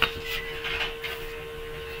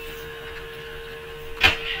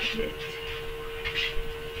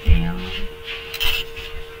 Down.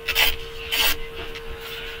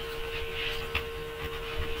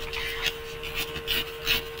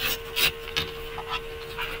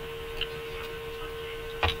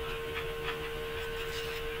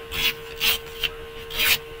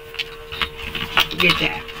 Forget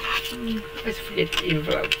that. Let's forget the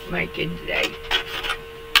envelope making today.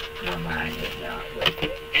 My mind is not with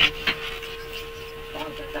it.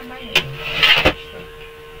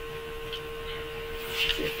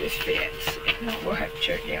 See if this fits. If not, we'll have to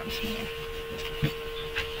check down some more.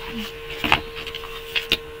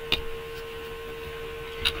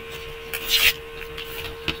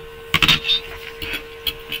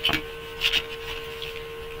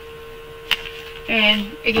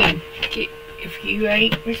 And again, if you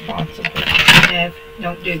ain't responsible enough,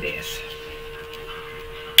 don't do this.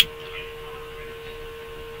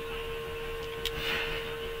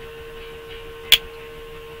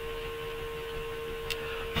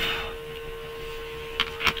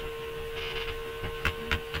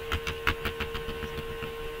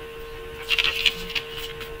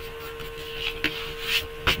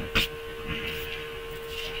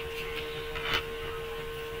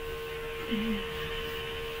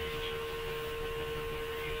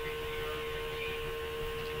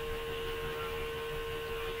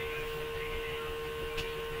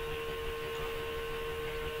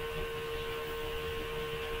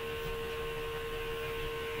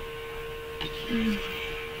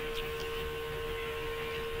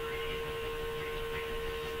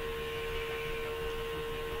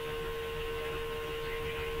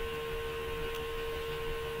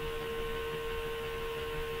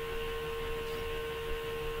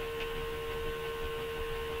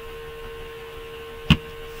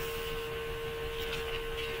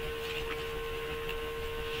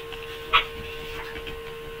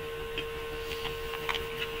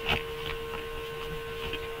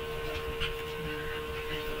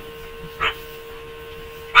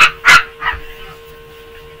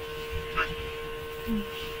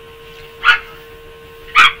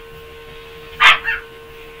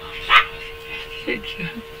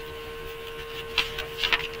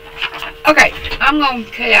 Okay, I'm going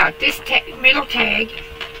to cut out this middle tag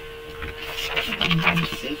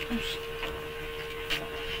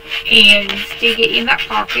and stick it in that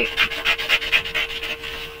pocket.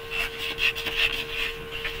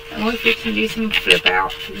 And we're fixing to do some flip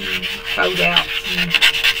outs and fold outs and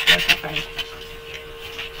stuff like that.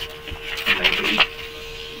 Maybe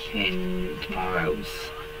in tomorrow's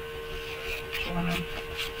corner.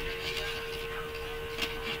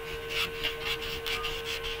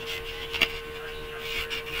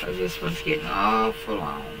 So this one's getting awful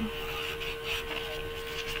long.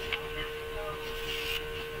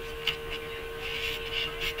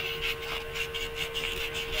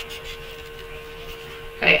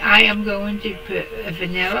 Okay, I am going to put a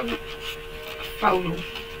vanilla photo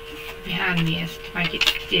behind this to make it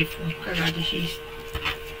different because I just used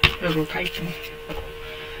little paper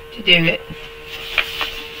to do it.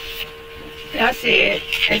 That's it.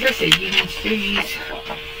 As I said, you can still use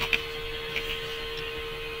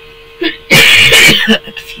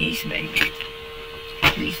excuse me,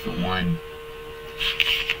 use the one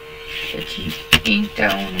that you inked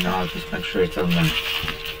on, and I'll just make sure it's on the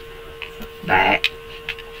back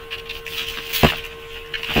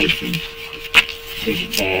facing to the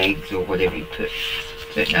tags or whatever you put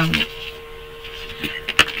on it.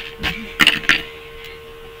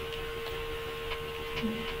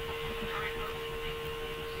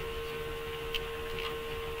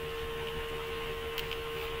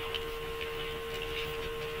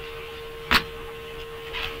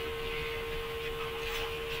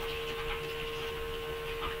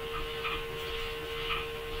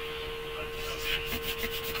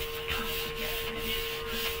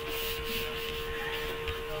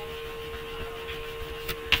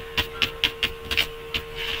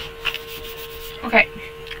 Okay,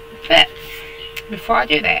 but before I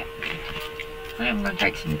do that, I'm going to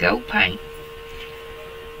take some gold paint,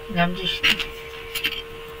 and I'm just,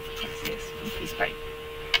 what's this, one piece of paint.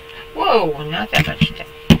 Whoa, not that much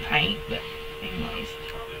paint, but anyways,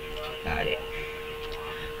 got it.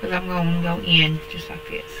 Because I'm going to go in just like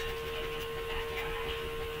this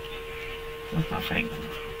with my fingers.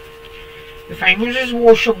 The fingers is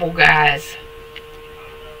washable, guys.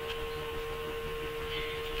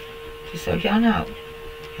 Just so y'all know,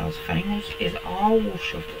 those fingers is all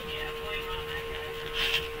washable.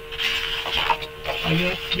 all you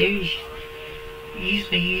have to do is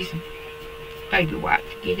usually use baby wipe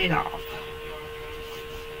to get it off.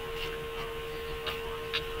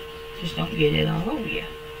 Just don't get it all over you.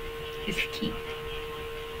 It's the key.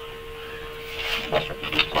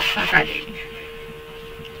 Like I do.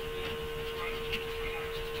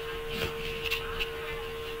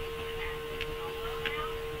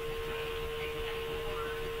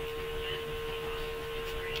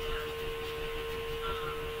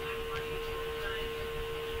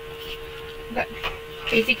 Okay,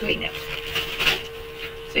 easy cleanup.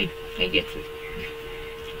 See, it gets it.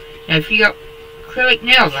 Now if you got acrylic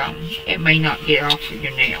nails on, it may not get off of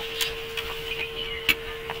your nails.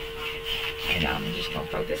 And I'm just going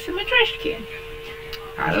to throw this in my trash can.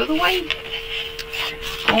 Out of the way.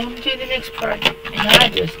 On to the next project. And I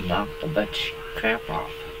just knocked a bunch of crap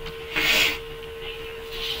off.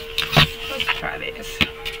 Let's try this.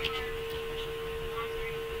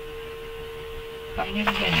 I've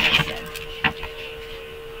never done this then.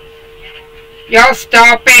 Y'all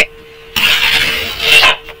stop it!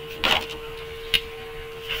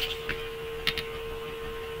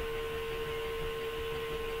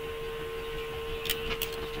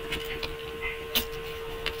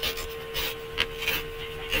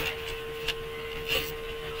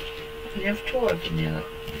 Enough toy vanilla.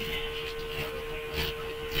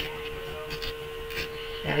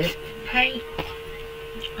 Now this paint,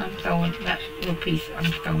 I'm throwing that little piece. I'm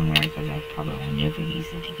throwing away because I probably will never use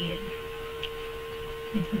it again.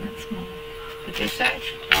 Isn't that small? But this side,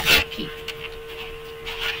 I'll keep.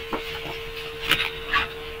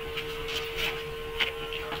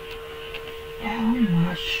 Oh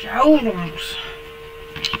my shoulders!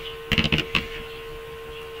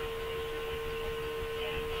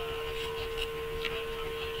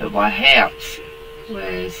 But what helps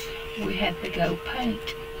was we had to go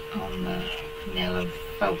paint on the vanilla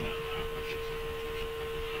foam.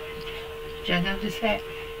 Did you notice that?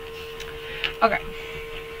 Okay.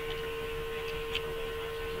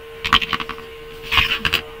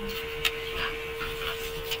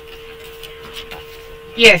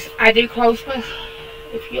 Yes, I do close my,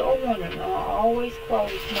 if you all want to know, I always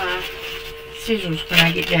close my scissors when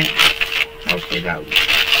I get done. Mostly those.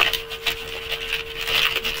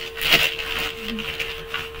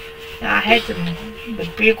 Now I had the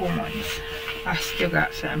bigger ones. I still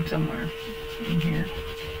got some somewhere in here.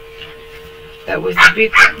 That was the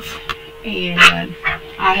big ones. And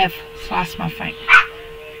I have sliced my finger.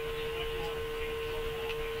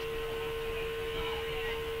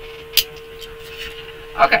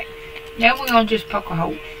 Okay, now we're going to just poke a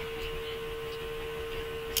hole.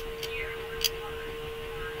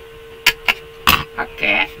 Like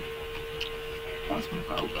that. What's my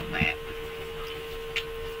gold on that?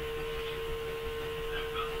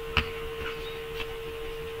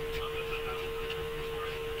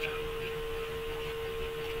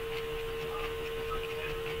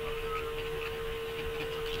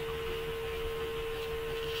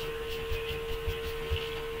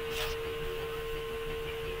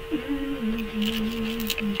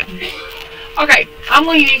 Okay, I'm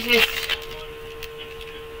going to use this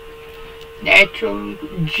natural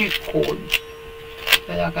jute cord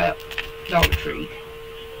that I got at Dollar Tree.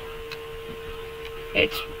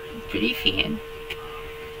 It's pretty thin.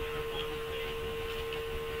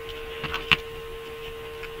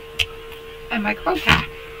 And make a bow tie.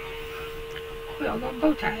 We're going to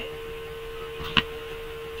bow tie it.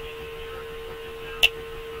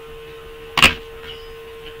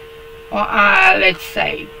 Well, let's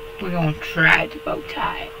say we're going to try to bow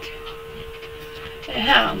tie it. And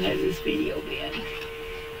how long has this video been?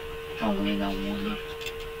 Only no wonder.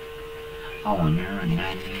 Oh, an hour and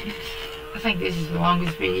 9 minutes. I think this is the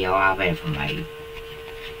longest video I've ever made.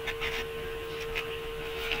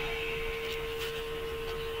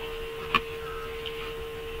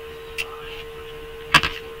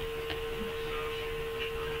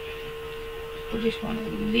 We just want a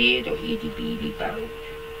little itty bitty bow.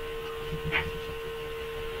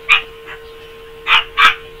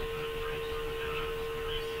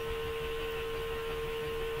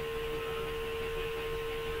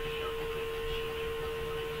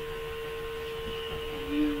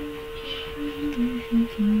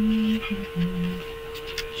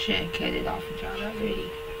 Should have cut it off until I got ready.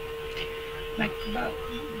 Make the bow,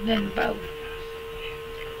 then the bow.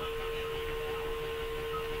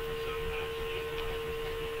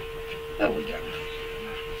 There we go.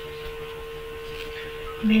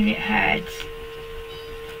 And then it hides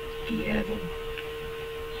the other one.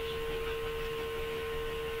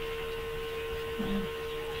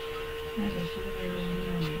 That is really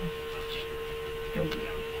annoying. There we go.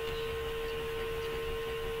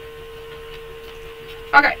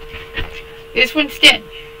 Okay, this one's done.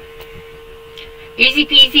 Easy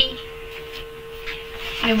peasy.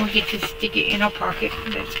 And then we get to stick it in our pocket.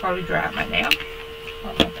 That's probably dry right now.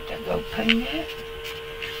 I'm going to put that gold paint in it.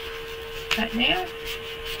 Right now.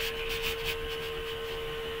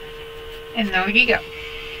 And there you go.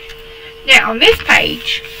 Now on this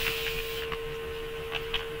page,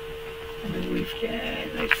 we've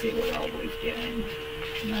done, let's see what all we've done.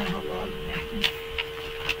 Not a whole lot of nothing.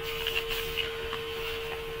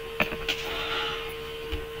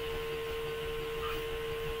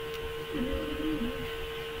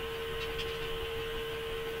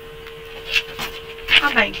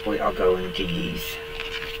 I think we are going to use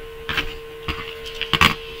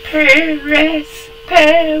Paris,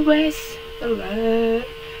 Paris, love.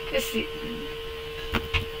 Let's see.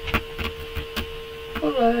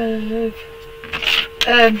 Love.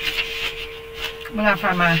 When I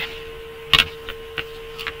find my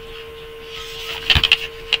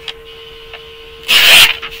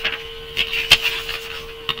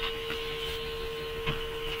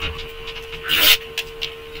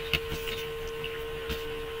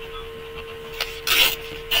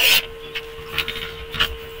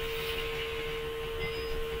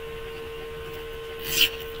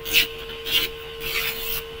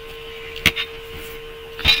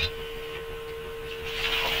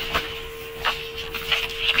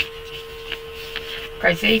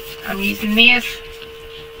okay, see, I'm using this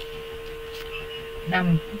and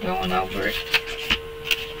I'm going over it.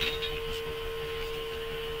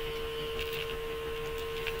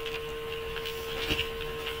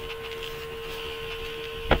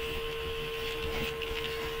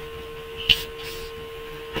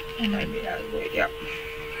 And maybe out of the way, yep.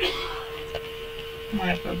 Might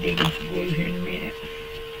have to go dig in some glue here in a minute.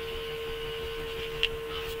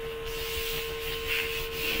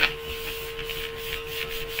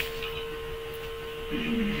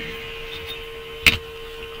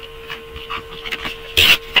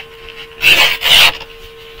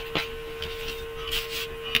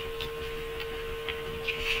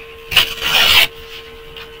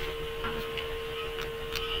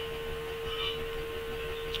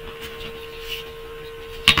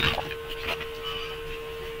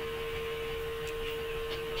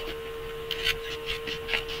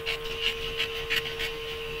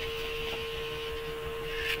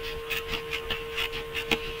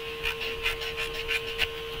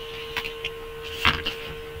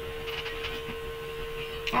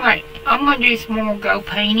 Alright, I'm going to do some more gold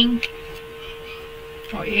painting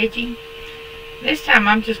or edging. This time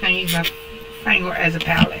I'm just going to use my finger as a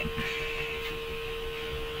palette.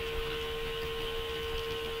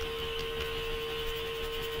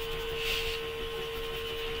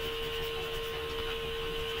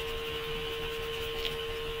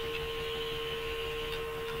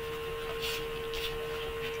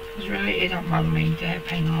 Because really it don't bother me to have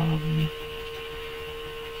paint all over me.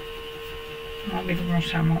 Won't be the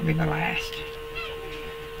first time, won't be the last.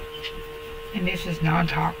 And this is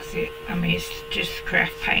non-toxic. I mean, it's just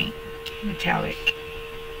craft paint, metallic.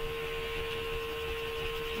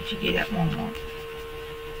 But you get at Walmart.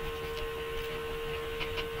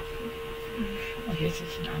 I guess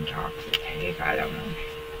it's non-toxic. Heck, I don't know.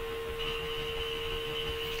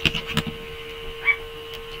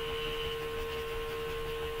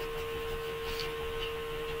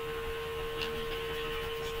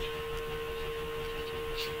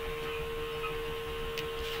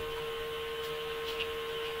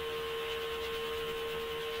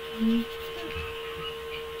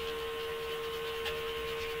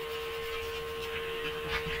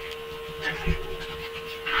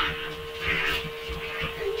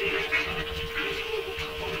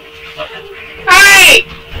 Hey!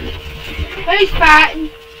 Who's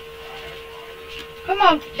fighting? Come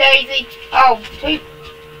on, Daisy. Oh,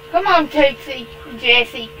 come on, Tootsie and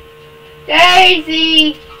Jessie.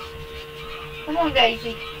 Daisy! Come on,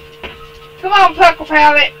 Daisy. Come on, Puckle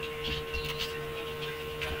Palette.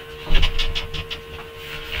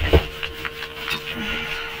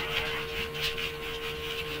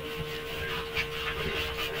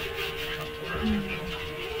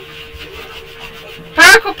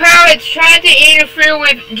 Puckle Palette's trying to interfere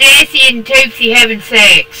with Jessie and Tootsie having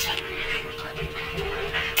sex.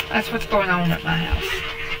 That's what's going on at my house.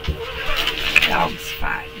 Dogs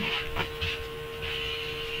fighting.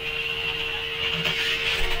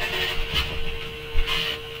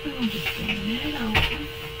 I'm just getting that open.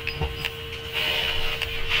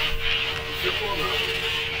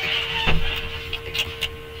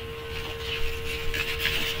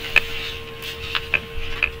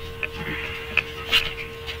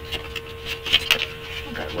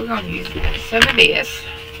 Okay, we're going to use some of this.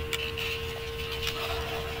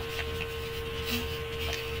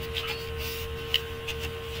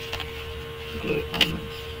 glue on the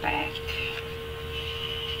back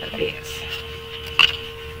of this.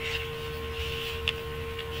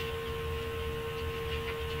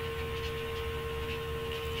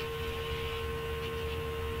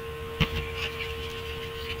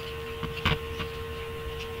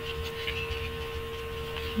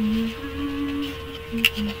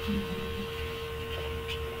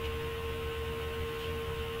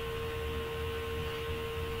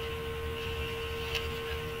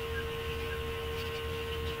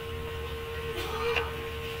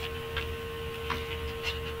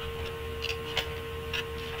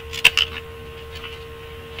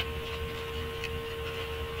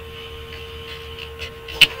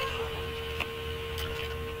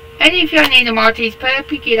 And if y'all need a Maltese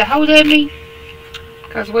puppy, get a hold of me,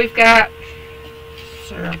 because we've got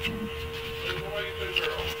several.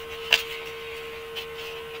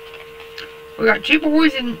 We got 2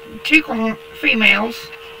 boys and 2 females,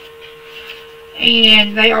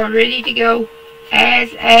 and they are ready to go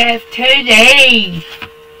as of today.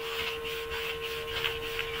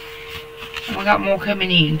 And we got more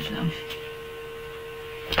coming in. So.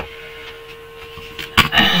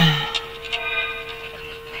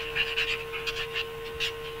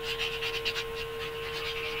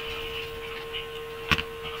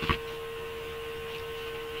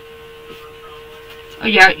 Oh,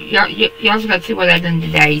 y'all got to see what I done to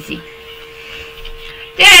Daisy.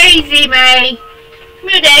 Daisy, May! Come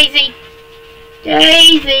here, Daisy!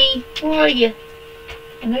 Daisy! Where are you?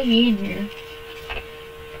 I know you in here.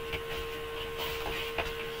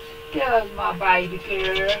 There's my baby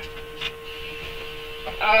girl.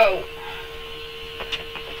 Oh.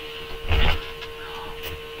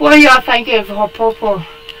 What do y'all think of her purple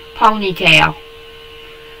ponytail?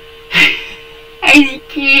 Ain't it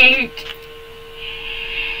cute?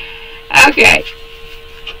 Okay.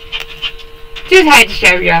 Just had to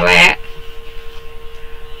show y'all that.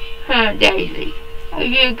 Huh, Daisy? Are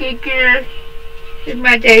you a good girl? Is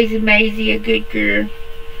my Daisy Maisie a good girl?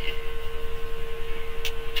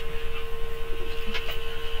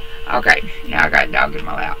 Okay, now I got a dog in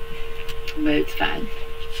my lap. But it's fine.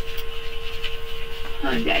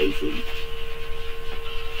 Huh, Daisy?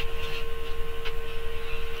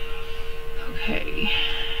 Okay.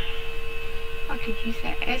 I could use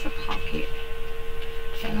that as a pocket.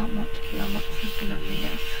 I don't want to film up something on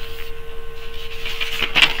this.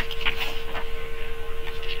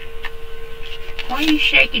 Why are you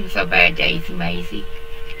shaking so bad, Daisy Maisie?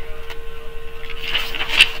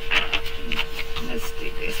 Let's do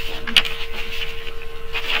this one.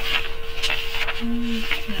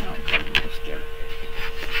 No, let's do it.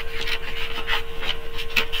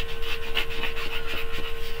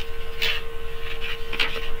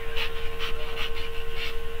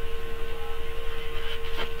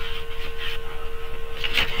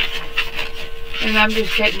 And I'm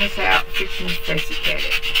just cutting this out, fixing to press it, cut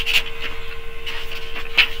it.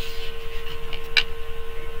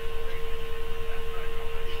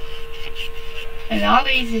 And all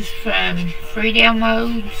these is from free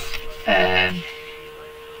downloads.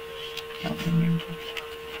 Don't remember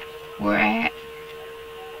where at.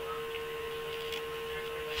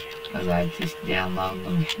 Because I just download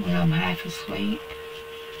them when I'm half asleep.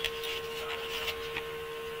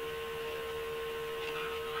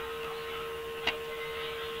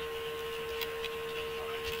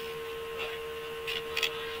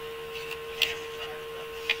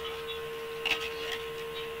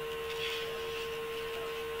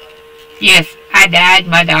 Yes, I dyed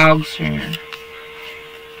my dog's hair.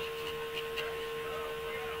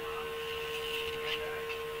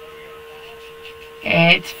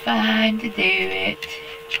 It's fine to do it.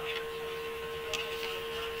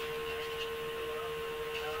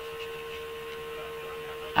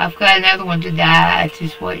 I've got another one to dye. I'm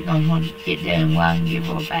just waiting on one to get done while I can give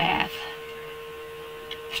her a bath.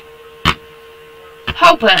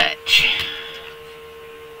 Hole punch.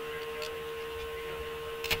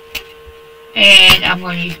 And I'm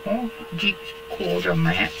going to use more G-cord on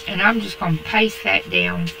that. And I'm just going to paste that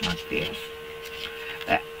down like this.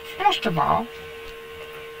 But first of all,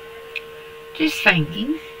 just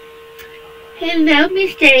thinking. Hello,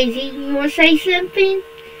 Miss Daisy. You want to say something?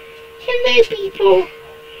 Hello, people.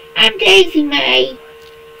 I'm Daisy Mae.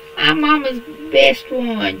 I'm Mama's best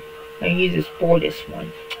one. I use the sportest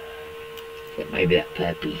one. But maybe that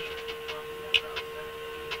puppy.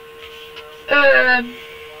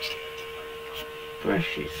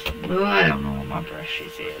 Brushes. Well, I don't know what my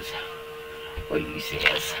brushes is. What use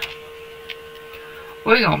is.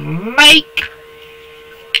 We're gonna make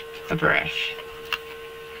a brush.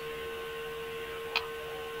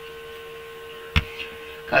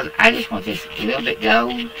 Because I just want this a little bit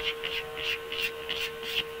gold.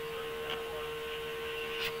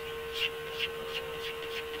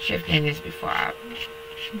 should have done this before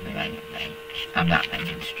I'm not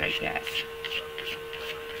making straight, guys.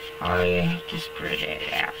 Oh yeah, just spread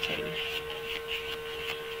it out too.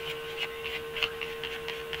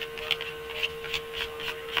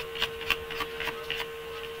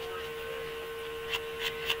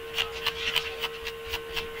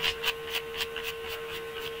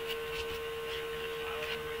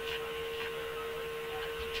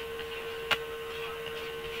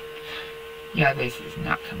 Yeah, this is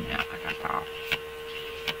not coming out like I thought.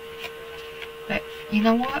 But, you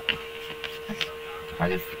know what? That's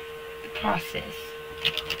part of the process.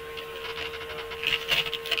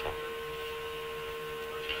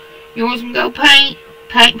 You want some go paint?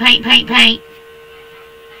 Paint, paint, paint, paint.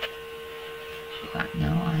 She's like, no,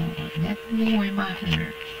 I don't want nothing more in my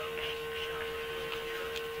hair.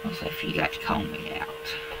 Also, if you got to comb it out.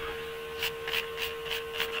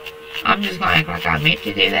 I'm just going to act like I meant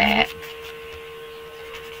to do that.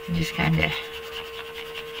 Just kind of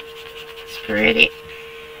spread it.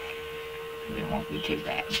 It won't be too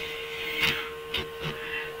bad.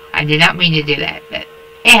 I did not mean to do that, but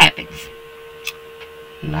it happens.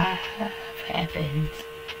 Life happens.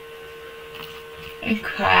 And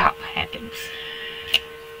crap happens.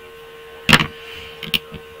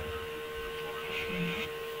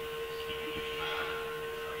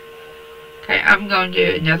 Okay, I'm going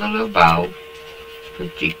to do another little bow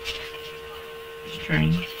with jute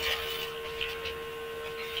string.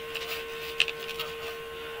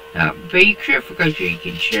 Now, be careful because you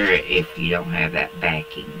can share it if you don't have that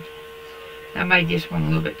backing. I made this one a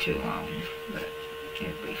little bit too long, but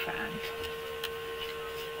it'll be fine.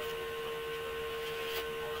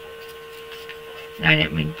 I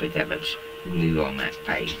didn't mean to put that much glue on that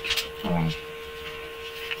page. Or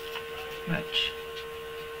much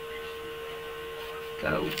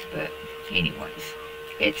go, but anyways,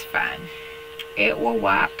 it's fine. It will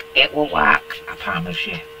work. It will work. I promise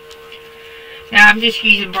you. Now I'm just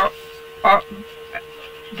using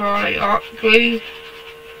Burley art glue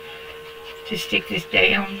to stick this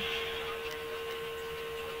down.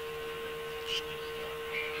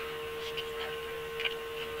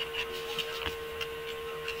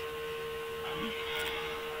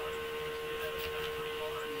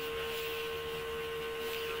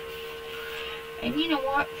 And you know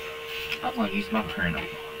what? I'm going to use my printer.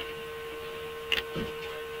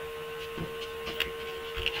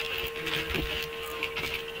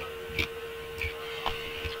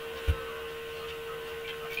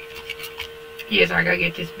 Yes, I gotta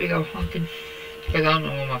get this big old hunkin' because I don't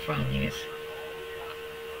know where my phone is.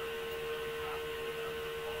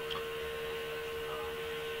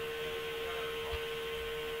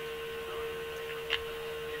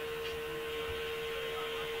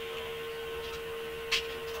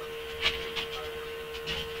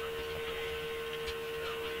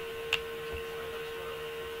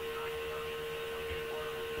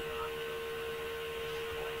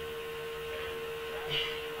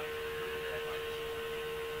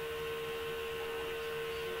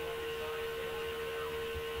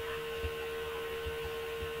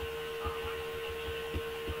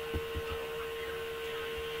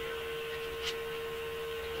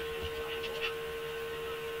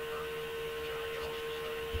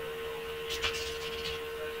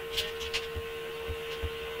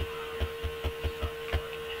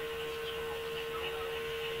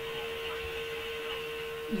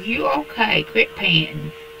 You okay? Quit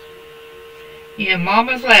panting. You're in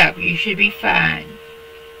Mama's lap. You should be fine.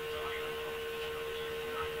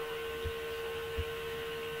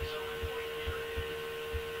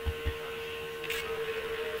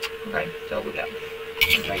 Okay, so we go.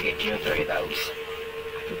 If I get 2 or 3 of those.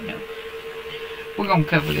 I don't know. We're going to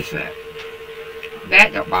cover this up.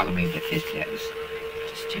 That don't bother me, but this does.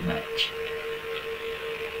 Just too much.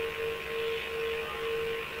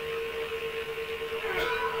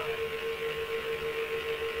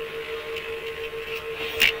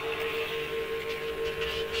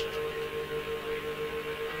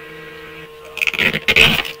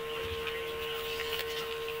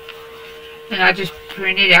 And I just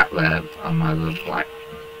printed out love on my little black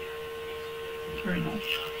printer.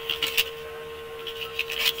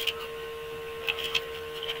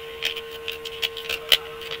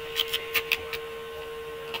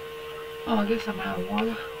 Oh, I guess I'm out of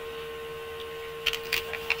water.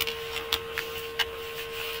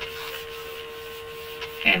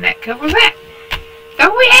 And that covers that.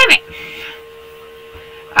 So we have it.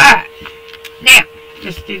 Alright. Now,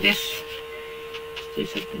 let's do this.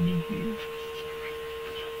 Let's do something in here.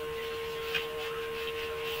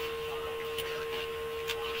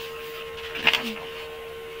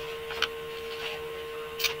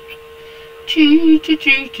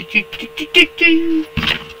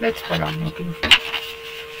 That's what I'm looking for.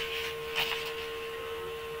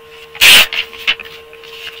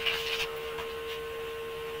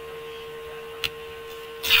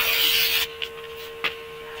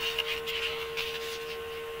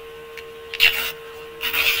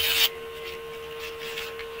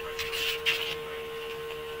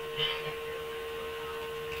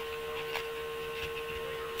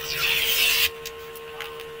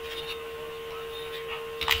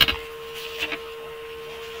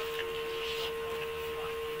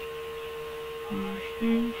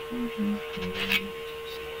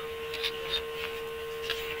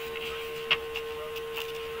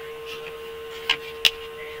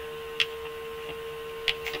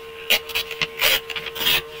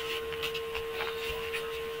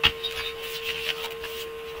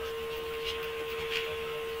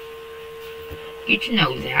 Get your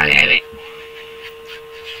nose out of it.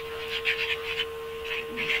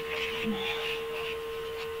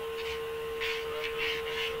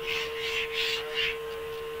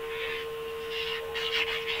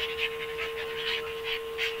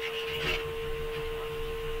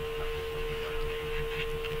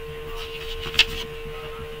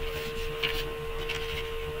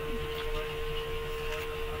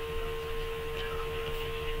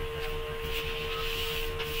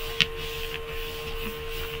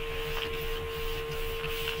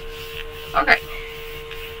 Okay.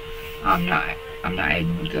 I'm not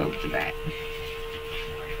able to go to that.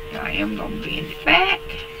 I am gonna bend it back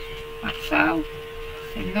like so.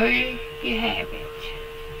 And there you have it.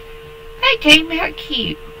 They came out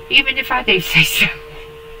cute, even if I do say so.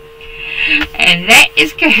 And that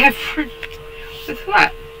is covered with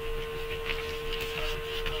what?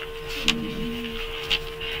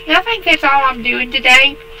 And I think that's all I'm doing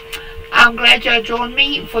today. I'm glad y'all joined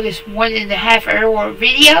me for this 1.5 hour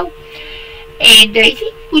video. And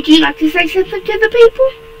Daisy, would you like to say something to the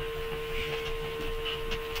people?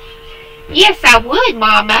 Yes, I would,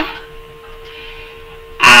 Mama.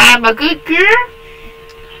 I'm a good girl.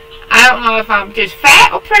 I don't know if I'm just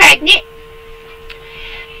fat or pregnant,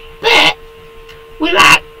 but we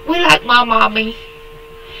like my mommy.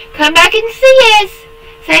 Come back and see us.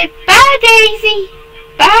 Say bye, Daisy.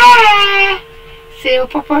 Bye. See you,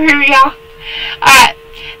 Papa. Here, y'all. Alright.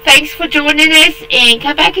 Thanks for joining us, and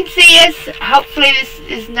come back and see us. Hopefully this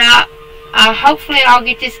is not, hopefully I'll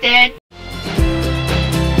get this done